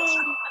 correct.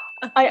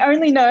 I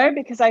only know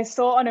because I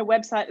saw on her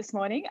website this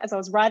morning as I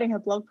was writing her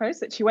blog post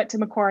that she went to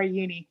Macquarie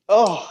Uni.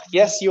 Oh,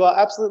 yes, you are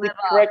absolutely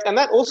correct. And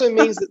that also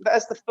means that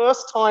that's the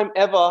first time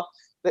ever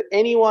that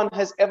anyone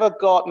has ever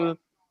gotten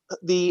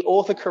the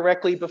author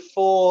correctly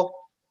before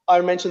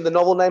I mentioned the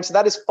novel name. So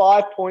that is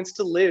 5 points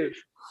to Liv.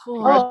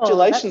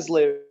 Congratulations,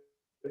 Liv.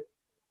 I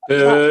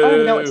don't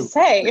even know what to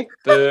say.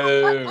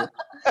 Boo.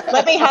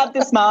 Let me have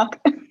this, Mark.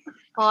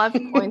 5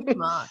 points,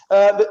 Mark.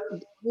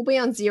 We'll be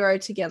on 0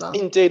 together.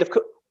 Indeed, of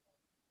course.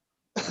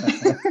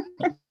 It's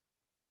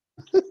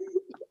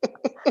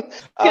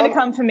going to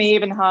come for me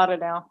even harder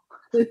now.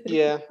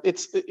 Yeah,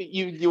 it's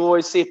you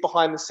always see it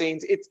behind the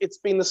scenes. It's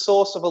been the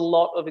source of a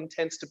lot of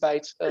intense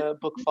debate,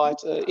 Book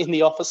Fight, in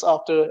the office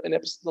after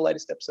the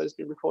latest episode has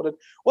been recorded.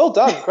 Well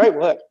done, great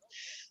work.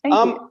 Thank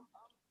you.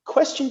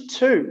 Question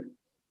 2.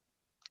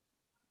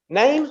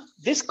 Name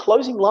this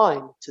closing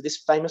line to this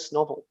famous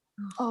novel.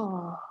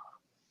 Oh.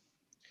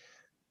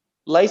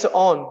 Later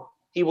on,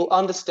 he will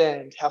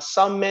understand how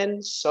some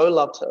men so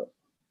loved her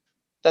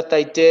that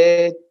they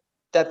did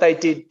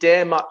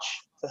dare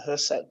much for her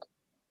sake.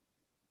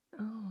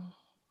 Oh.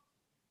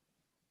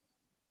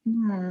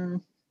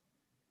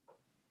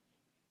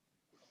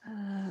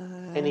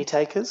 Any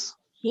takers?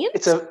 Hint?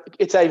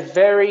 It's a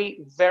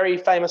very, very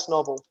famous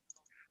novel.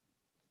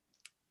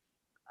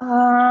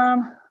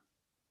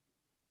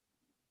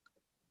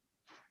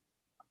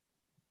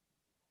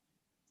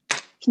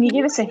 Can you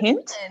give us a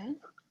hint?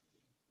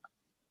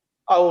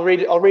 I'll read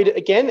it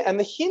again. And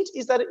the hint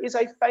is that it is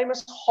a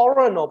famous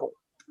horror novel.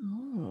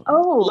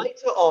 Oh.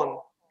 Later on,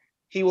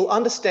 he will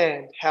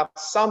understand how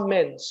some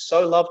men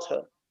so loved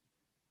her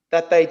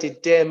that they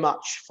did dare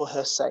much for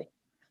her sake.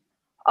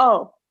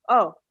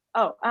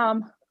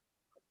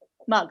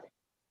 Mug.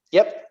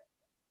 Yep.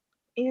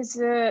 Is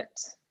it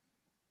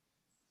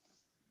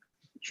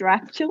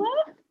Dracula?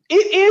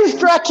 It is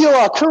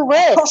Dracula,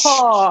 correct.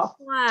 Oh,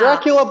 Wow.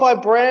 Dracula by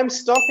Bram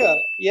Stoker.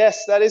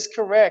 Yes, that is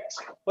correct.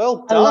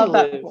 Well I done, love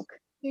that Liv. book.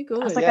 You're I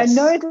good. was like, Yes.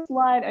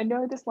 I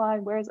know this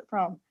line. Where is it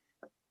from?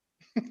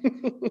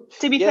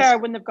 To be Yes. fair, I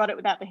wouldn't have got it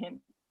without the hint.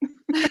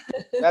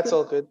 That's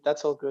all good.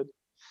 That's all good.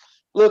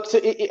 Look,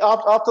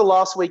 after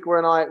last week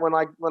when I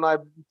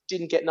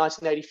didn't get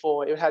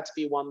 1984, it had to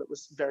be one that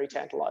was very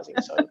tantalizing.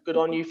 So good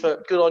on you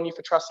for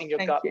trusting your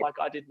Thank gut you. like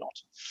I did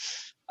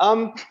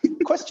not.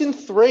 Question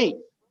 3.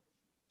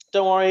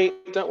 Don't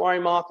worry,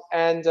 Mark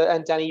and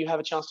Danny, you have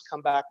a chance to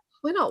come back.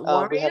 We're not we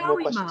worried, have are more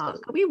we, questions Mark?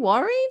 later. Are we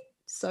worried?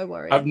 So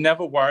worried. I've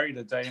never worried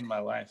a day in my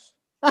life.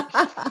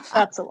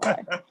 That's a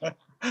lie.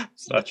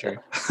 It's not true.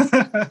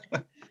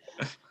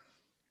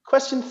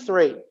 Question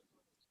 3.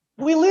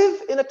 We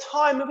live in a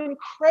time of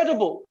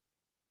incredible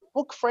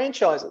book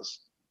franchises.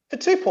 For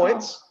 2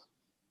 points,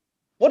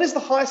 what is the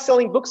highest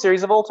selling book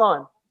series of all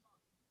time?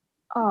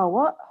 Oh,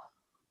 what?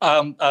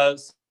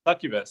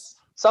 Succubus.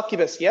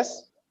 Succubus,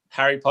 yes?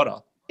 Harry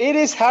Potter. It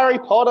is Harry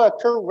Potter,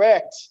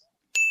 correct.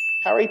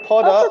 Harry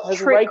Potter That's a has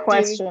trick raked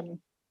question.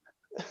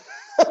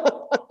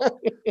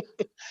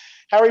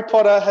 Harry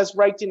Potter has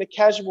raked in a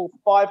casual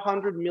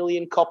 500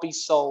 million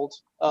copies sold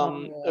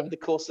over the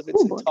course of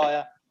its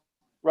entire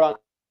run.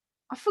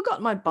 I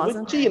forgot my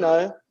buzzer Which, name. you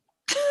know,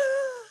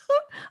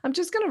 I'm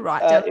just going to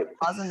write down the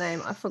buzzer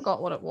name. I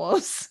forgot what it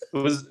was.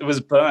 It was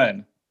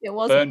Burn. It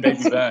was Burn,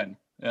 baby, burn.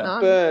 Yeah.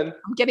 No, Burn.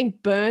 I'm getting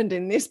burned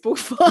in this book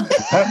fight.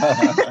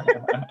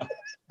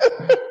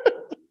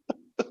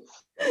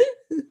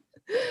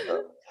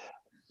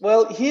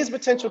 Well, here's a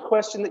potential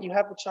question that you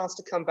have the chance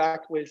to come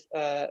back with,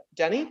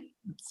 Danny.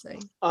 Let's see.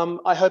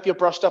 I hope you're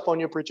brushed up on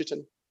your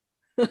Bridgerton.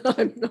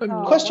 I'm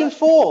not. Question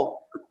 4.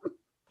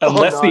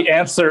 Unless no. the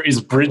answer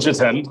is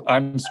Bridgerton,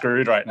 I'm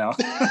screwed right now.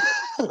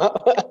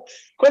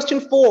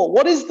 Question 4.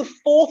 What is the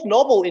 4th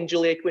novel in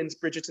Julia Quinn's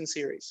Bridgerton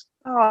series?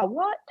 Oh,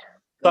 what?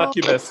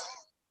 Succubus.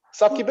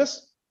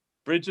 Succubus?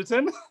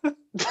 Bridgerton?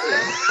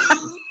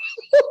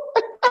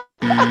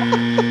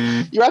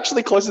 You're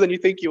actually closer than you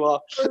think you are.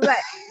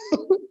 Right.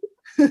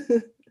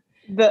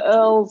 The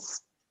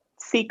Earl's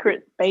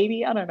secret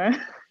baby. I don't know.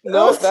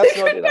 No, Oh, that's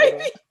not it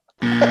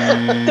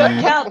either.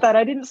 Don't count that.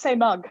 I didn't say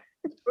mug.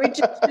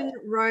 Bridgerton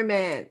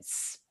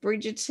romance.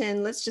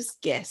 Bridgerton, let's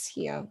just guess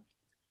here.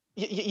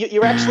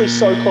 You're actually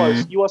so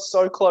close. You are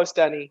so close,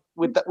 Danny.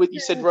 With that, you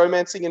said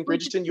romancing and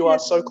Bridgerton. You are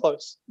so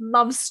close.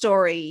 Love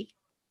story.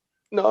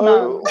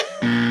 No,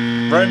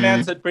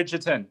 Romance at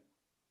Bridgerton.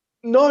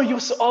 no, you're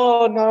so.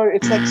 Oh no,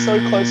 it's like so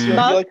close. You're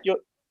Mug? like you're.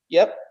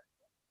 Yep.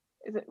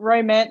 Is it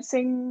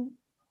romancing the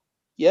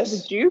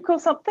Yes. Duke or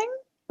something?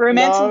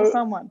 Romancing No.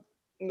 someone.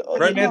 No,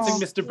 Romancing Oh.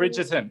 Mr.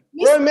 Bridgerton.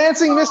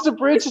 Romancing Mr.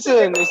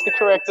 Bridgerton is the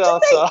correct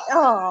answer.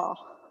 Oh.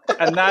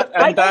 And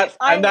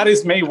that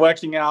is me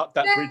working out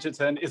that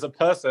Bridgerton is a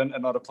person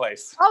and not a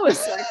place. I was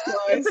so It's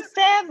close. a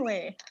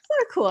family. So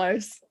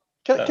close.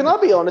 Can I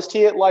be honest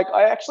here? Like,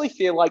 I actually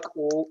feel like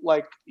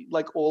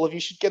all of you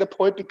should get a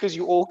point because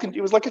you all can.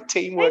 It was like a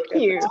teamwork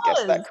Thank you. effort to guess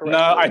that correctly. No,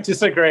 I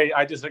disagree.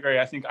 I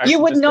think I You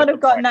should would just not get have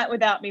the gotten point. that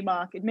without me,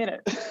 Mark. Admit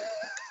it.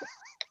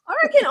 I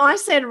reckon I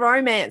said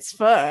romance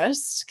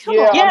first. Come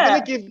Yeah, on. Yeah. I'm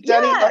gonna give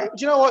Danny. Yeah. Do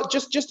you know what?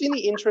 Just in the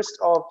interest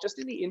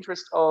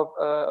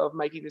of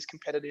making this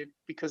competitive,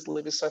 because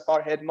Liv is so far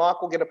ahead,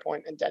 Mark will get a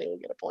point and Danny will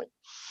get a point.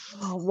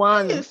 Oh,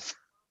 one.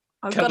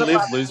 I've Can got Liv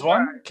a lose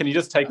one? Can you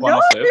just take one No.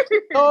 off Liv?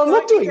 No, I'm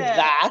not Don't do doing that.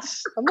 that.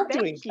 I'm not Thank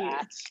doing you.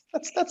 that.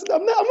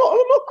 I'm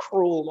not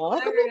cruel,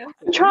 Mark. I'm not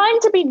I'm trying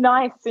to be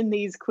nice in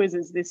these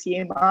quizzes this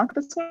year, Mark.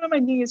 That's one of my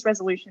New Year's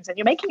resolutions, and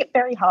you're making it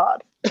very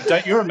hard.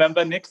 Don't you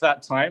remember, Nick,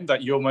 that time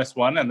that you almost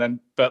won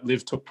but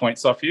Liv took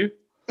points off you?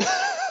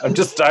 I'm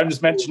just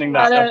mentioning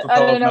that. I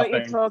don't know what nothing.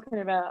 you're talking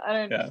about. I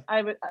don't.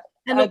 Yeah.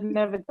 And I've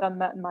never done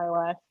that in my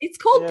life. It's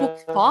called Yeah,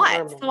 book I fight.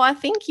 remember. So I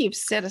think you've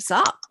set us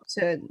up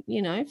to,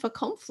 for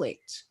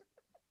conflict.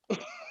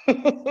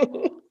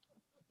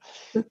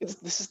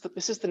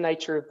 This is the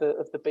nature of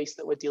the beast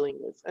that we're dealing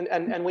with,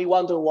 and we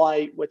wonder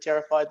why we're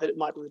terrified that it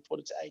might be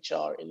reported to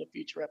HR in a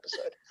future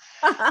episode.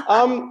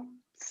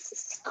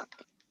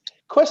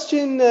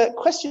 Question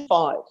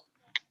 5,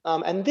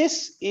 and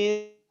this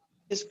is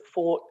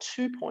for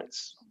 2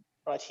 points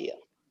right here.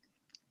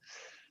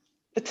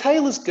 The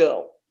Tailor's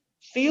Girl,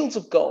 Fields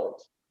of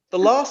Gold, The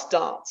Last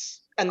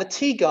Dance, and The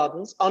Tea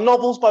Gardens are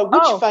novels by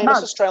which Oh, famous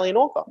Mug. Australian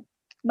author?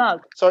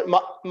 Mug. Sorry,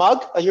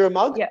 Mug. Are you a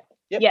Mug? Yeah.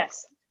 Yep.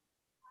 Yes.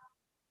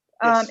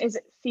 Yes. Is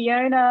it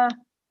Fiona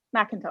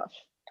McIntosh?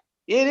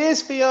 It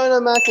is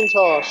Fiona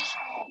McIntosh.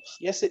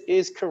 Yes, it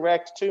is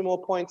correct. 2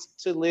 more points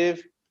to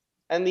Liv.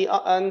 And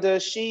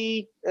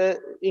she,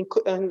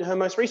 in her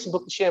most recent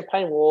book, The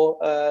Champagne War,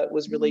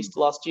 was released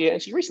last year,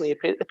 and she recently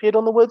appeared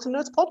on the Words and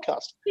Nerds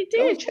podcast. She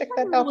Go did. and check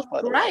that out, Was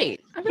by the way.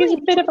 great. I She's really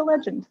a bit of a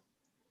legend.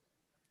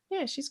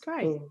 Yeah, she's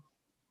great. Mm.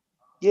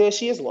 Yeah,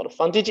 she is a lot of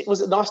fun.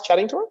 Was it nice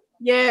chatting to her?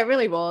 Yeah, it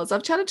really was.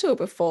 I've chatted to her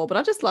before, but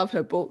I just love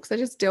her books. They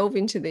just delve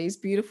into these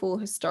beautiful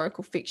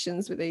historical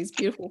fictions with these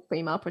beautiful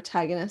female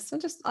protagonists.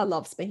 I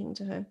love speaking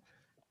to her.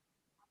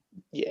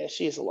 Yeah,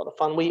 she is a lot of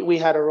fun. We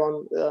had her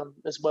on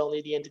as well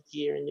near the end of the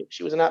year, and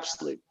she was an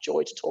absolute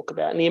joy to talk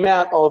about. And the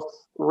amount of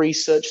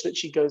research that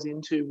she goes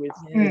into with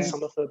Yeah.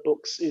 some of her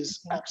books is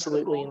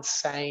absolutely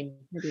insane.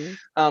 It is.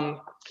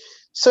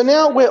 So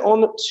now we're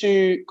on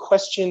to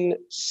question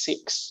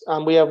 6.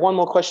 We have one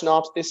more question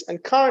after this,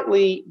 and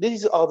currently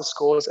these are the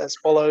scores as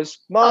follows.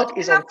 Mark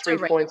you is on have to 3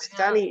 read points. them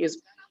out. Danny is.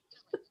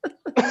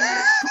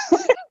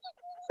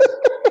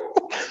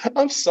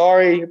 I'm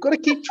sorry. I've got to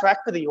keep track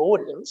for the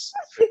audience.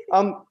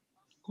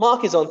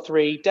 Mark is on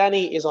 3.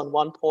 Danny is on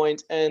 1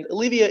 point, and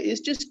Olivia is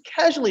just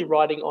casually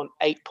riding on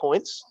 8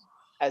 points,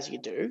 as you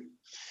do.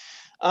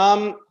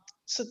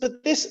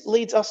 But this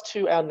leads us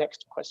to our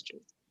next question,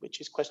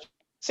 which is question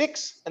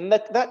 6, and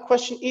that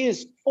question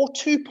is for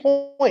 2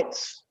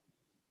 points.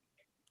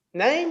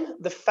 Name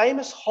the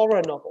famous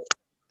horror novel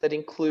that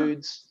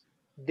includes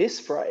this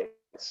phrase.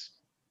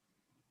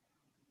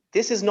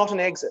 This is not an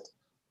exit.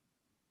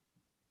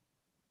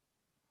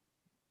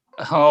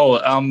 Oh,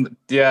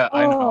 yeah,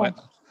 I know it.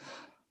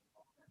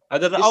 I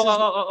don't This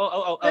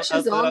know.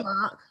 Pressure's on,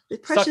 Mark. The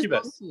pressure's on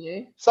Succubus. for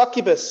you.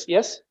 Succubus,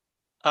 yes?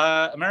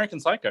 American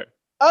Psycho.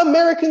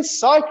 American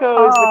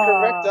Psycho is the Oh.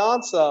 correct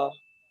answer.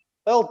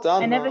 Well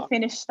done, I never Mark.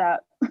 finished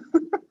that.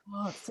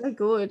 Oh, it's so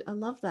good. I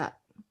love that.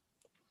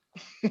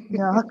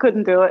 No, I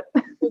couldn't do it.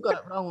 We got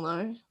it wrong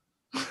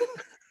though.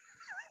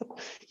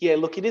 Yeah,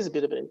 look, it is a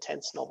bit of an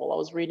intense novel. I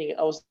was reading it.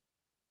 I was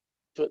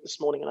to it this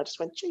morning, and I just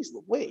went, "Geez,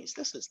 Louise,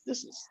 this is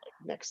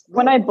like next."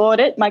 When I level." bought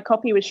it, my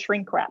copy was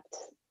shrink wrapped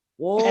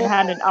Whoa. and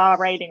had an R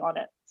rating on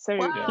it, so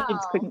Wow.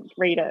 kids couldn't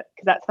read it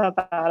because that's how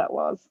bad it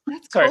was.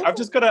 That's Sorry, cool. I've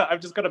just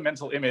got a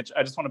mental image.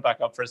 I just want to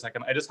back up for a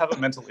second. I just have a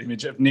mental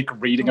image of Nick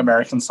reading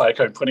American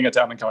Psycho, putting it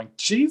down and going,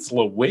 "Geez,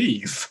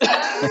 Louise."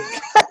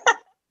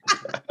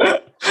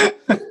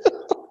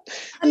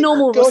 a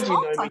normal God, response, you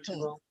know I me too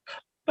think. well.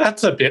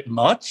 That's a bit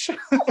much.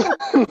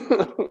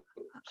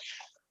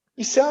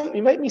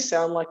 You make me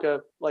sound like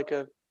a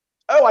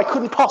oh, I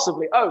couldn't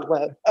possibly. Oh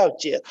well. Oh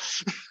dear.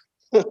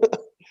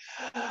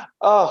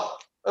 Oh,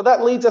 well,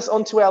 that leads us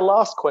on to our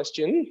last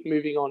question.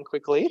 Moving on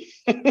quickly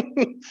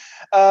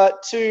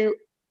to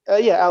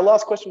our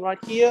last question right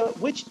here,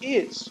 which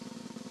is,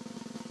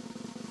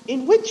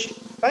 in which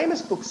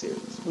famous book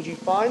series would you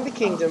find the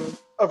kingdom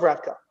of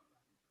Ravka?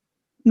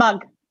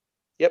 Mug.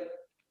 Yep.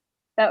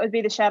 That would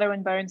be the Shadow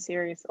and Bone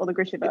series or the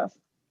Grishaverse.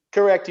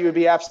 Correct. You would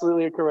be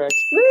absolutely correct.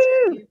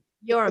 Woo!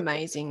 You're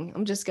amazing.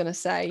 I'm just going to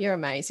say you're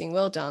amazing.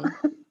 Well done.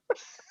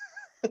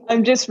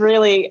 I'm just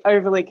really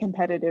overly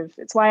competitive.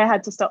 It's why I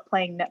had to stop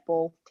playing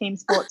netball. Team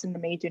sports and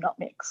me do not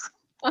mix.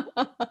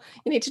 You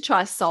need to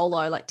try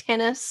solo, like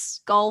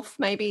tennis, golf,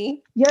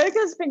 maybe.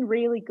 Yoga's been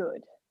really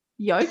good.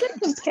 Yoga?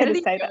 Just going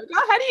to say Yoga? that.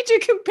 How do you do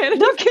competitive?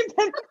 Not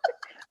competitive.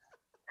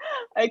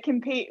 I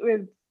compete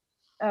with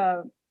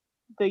the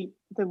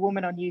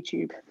woman on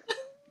YouTube,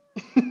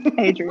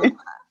 Adrian.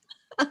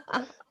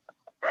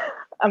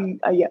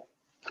 Yeah.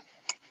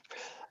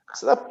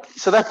 So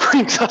that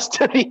brings us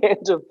to the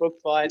end of Book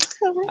Fight.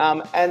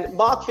 And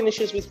Mark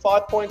finishes with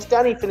 5 points.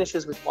 Danny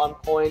finishes with 1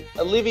 point.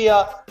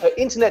 Olivia, her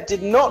internet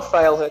did not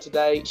fail her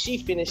today. She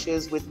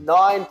finishes with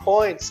 9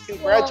 points.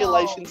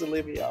 Congratulations,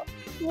 Olivia.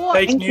 What?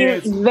 Fake Thank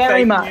news. you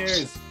very Fake much.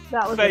 News.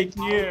 That was Fake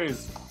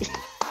news.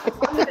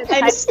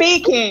 And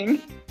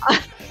speaking,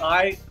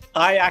 I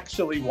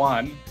actually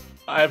won.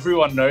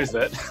 Everyone knows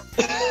it.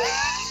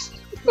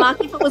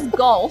 Mark, if it was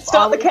golf,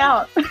 stop the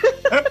count.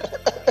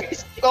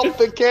 Stop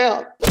the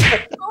count.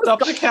 Stop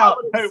the count.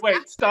 No,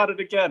 wait, start it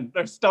again.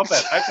 No, stop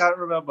it. I can't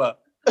remember.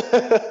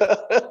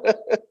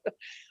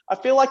 I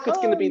feel like it's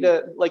going to be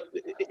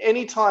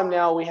any time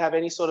now we have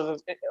any sort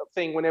of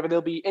thing, whenever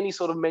there'll be any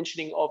sort of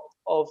mentioning of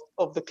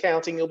the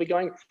counting, they'll be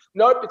going,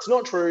 nope, it's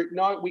not true.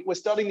 No, we're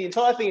starting the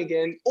entire thing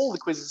again. All the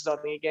quizzes are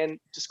starting again.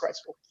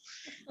 Disgraceful.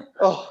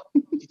 Oh,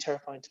 it'd be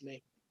terrifying to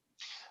me.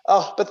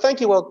 Oh, but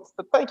thank you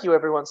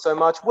everyone so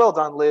much. Well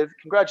done, Liv.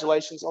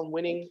 Congratulations on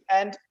winning.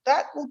 And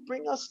that will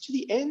bring us to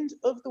the end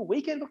of the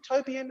Weekend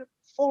Booktopian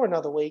for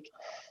another week.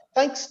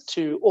 Thanks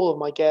to all of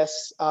my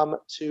guests,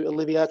 to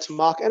Olivia, to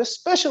Mark, and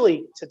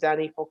especially to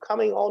Danny for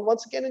coming on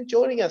once again and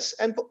joining us.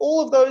 And for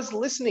all of those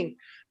listening,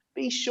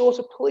 be sure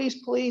to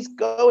please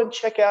go and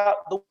check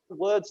out the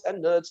Words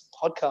and Nerds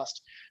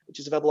podcast,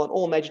 which is available on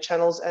all major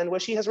channels, and where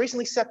she has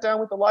recently sat down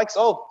with the likes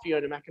of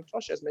Fiona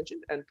McIntosh, as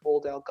mentioned, and Paul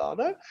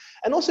Delgado.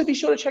 And also be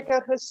sure to check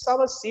out her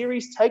Summer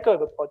Series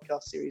Takeover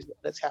podcast series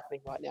that's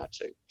happening right now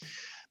too.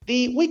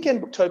 The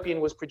Weekend Booktopian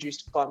was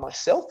produced by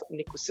myself,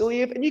 Nick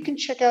Wasiliev, and you can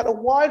check out a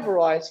wide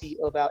variety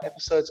of our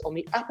episodes on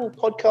the Apple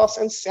Podcasts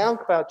and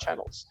SoundCloud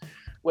channels,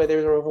 where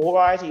there are a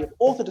variety of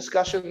author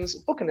discussions,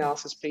 book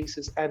analysis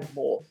pieces, and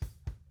more.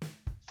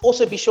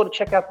 Also, be sure to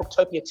check out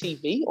Booktopia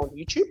TV on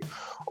YouTube,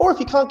 or if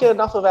you can't get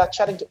enough of our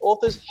chatting to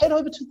authors, head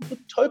over to the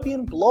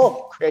Booktopian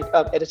blog,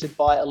 edited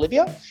by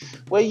Olivia,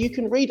 where you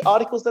can read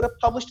articles that are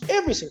published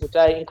every single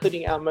day,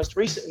 including our most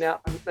recent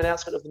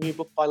announcement of the new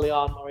book by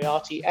Liane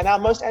Moriarty and our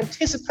most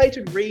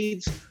anticipated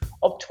reads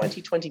of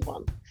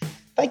 2021.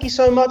 Thank you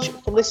so much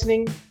for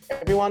listening,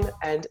 everyone,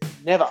 and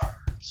never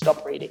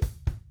stop reading.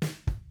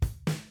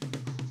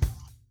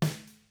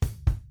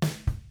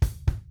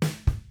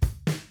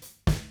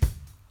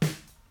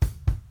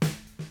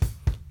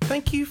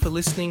 Thank you for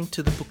listening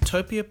to the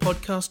Booktopia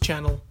podcast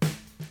channel.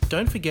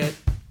 Don't forget,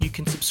 you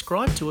can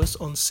subscribe to us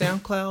on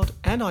SoundCloud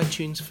and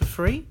iTunes for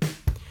free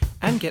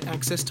and get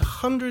access to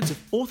hundreds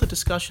of author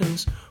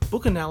discussions,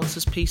 book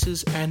analysis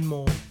pieces, and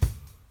more.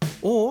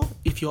 Or,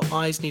 if your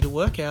eyes need a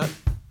workout,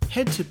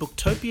 head to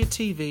Booktopia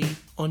TV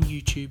on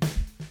YouTube.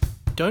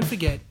 Don't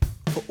forget,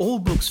 for all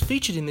books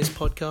featured in this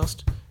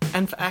podcast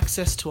and for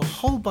access to a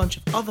whole bunch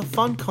of other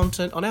fun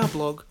content on our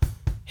blog,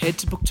 head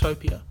to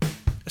Booktopia,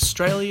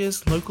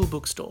 Australia's local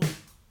bookstore,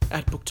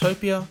 at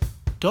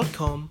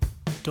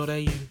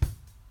booktopia.com.au.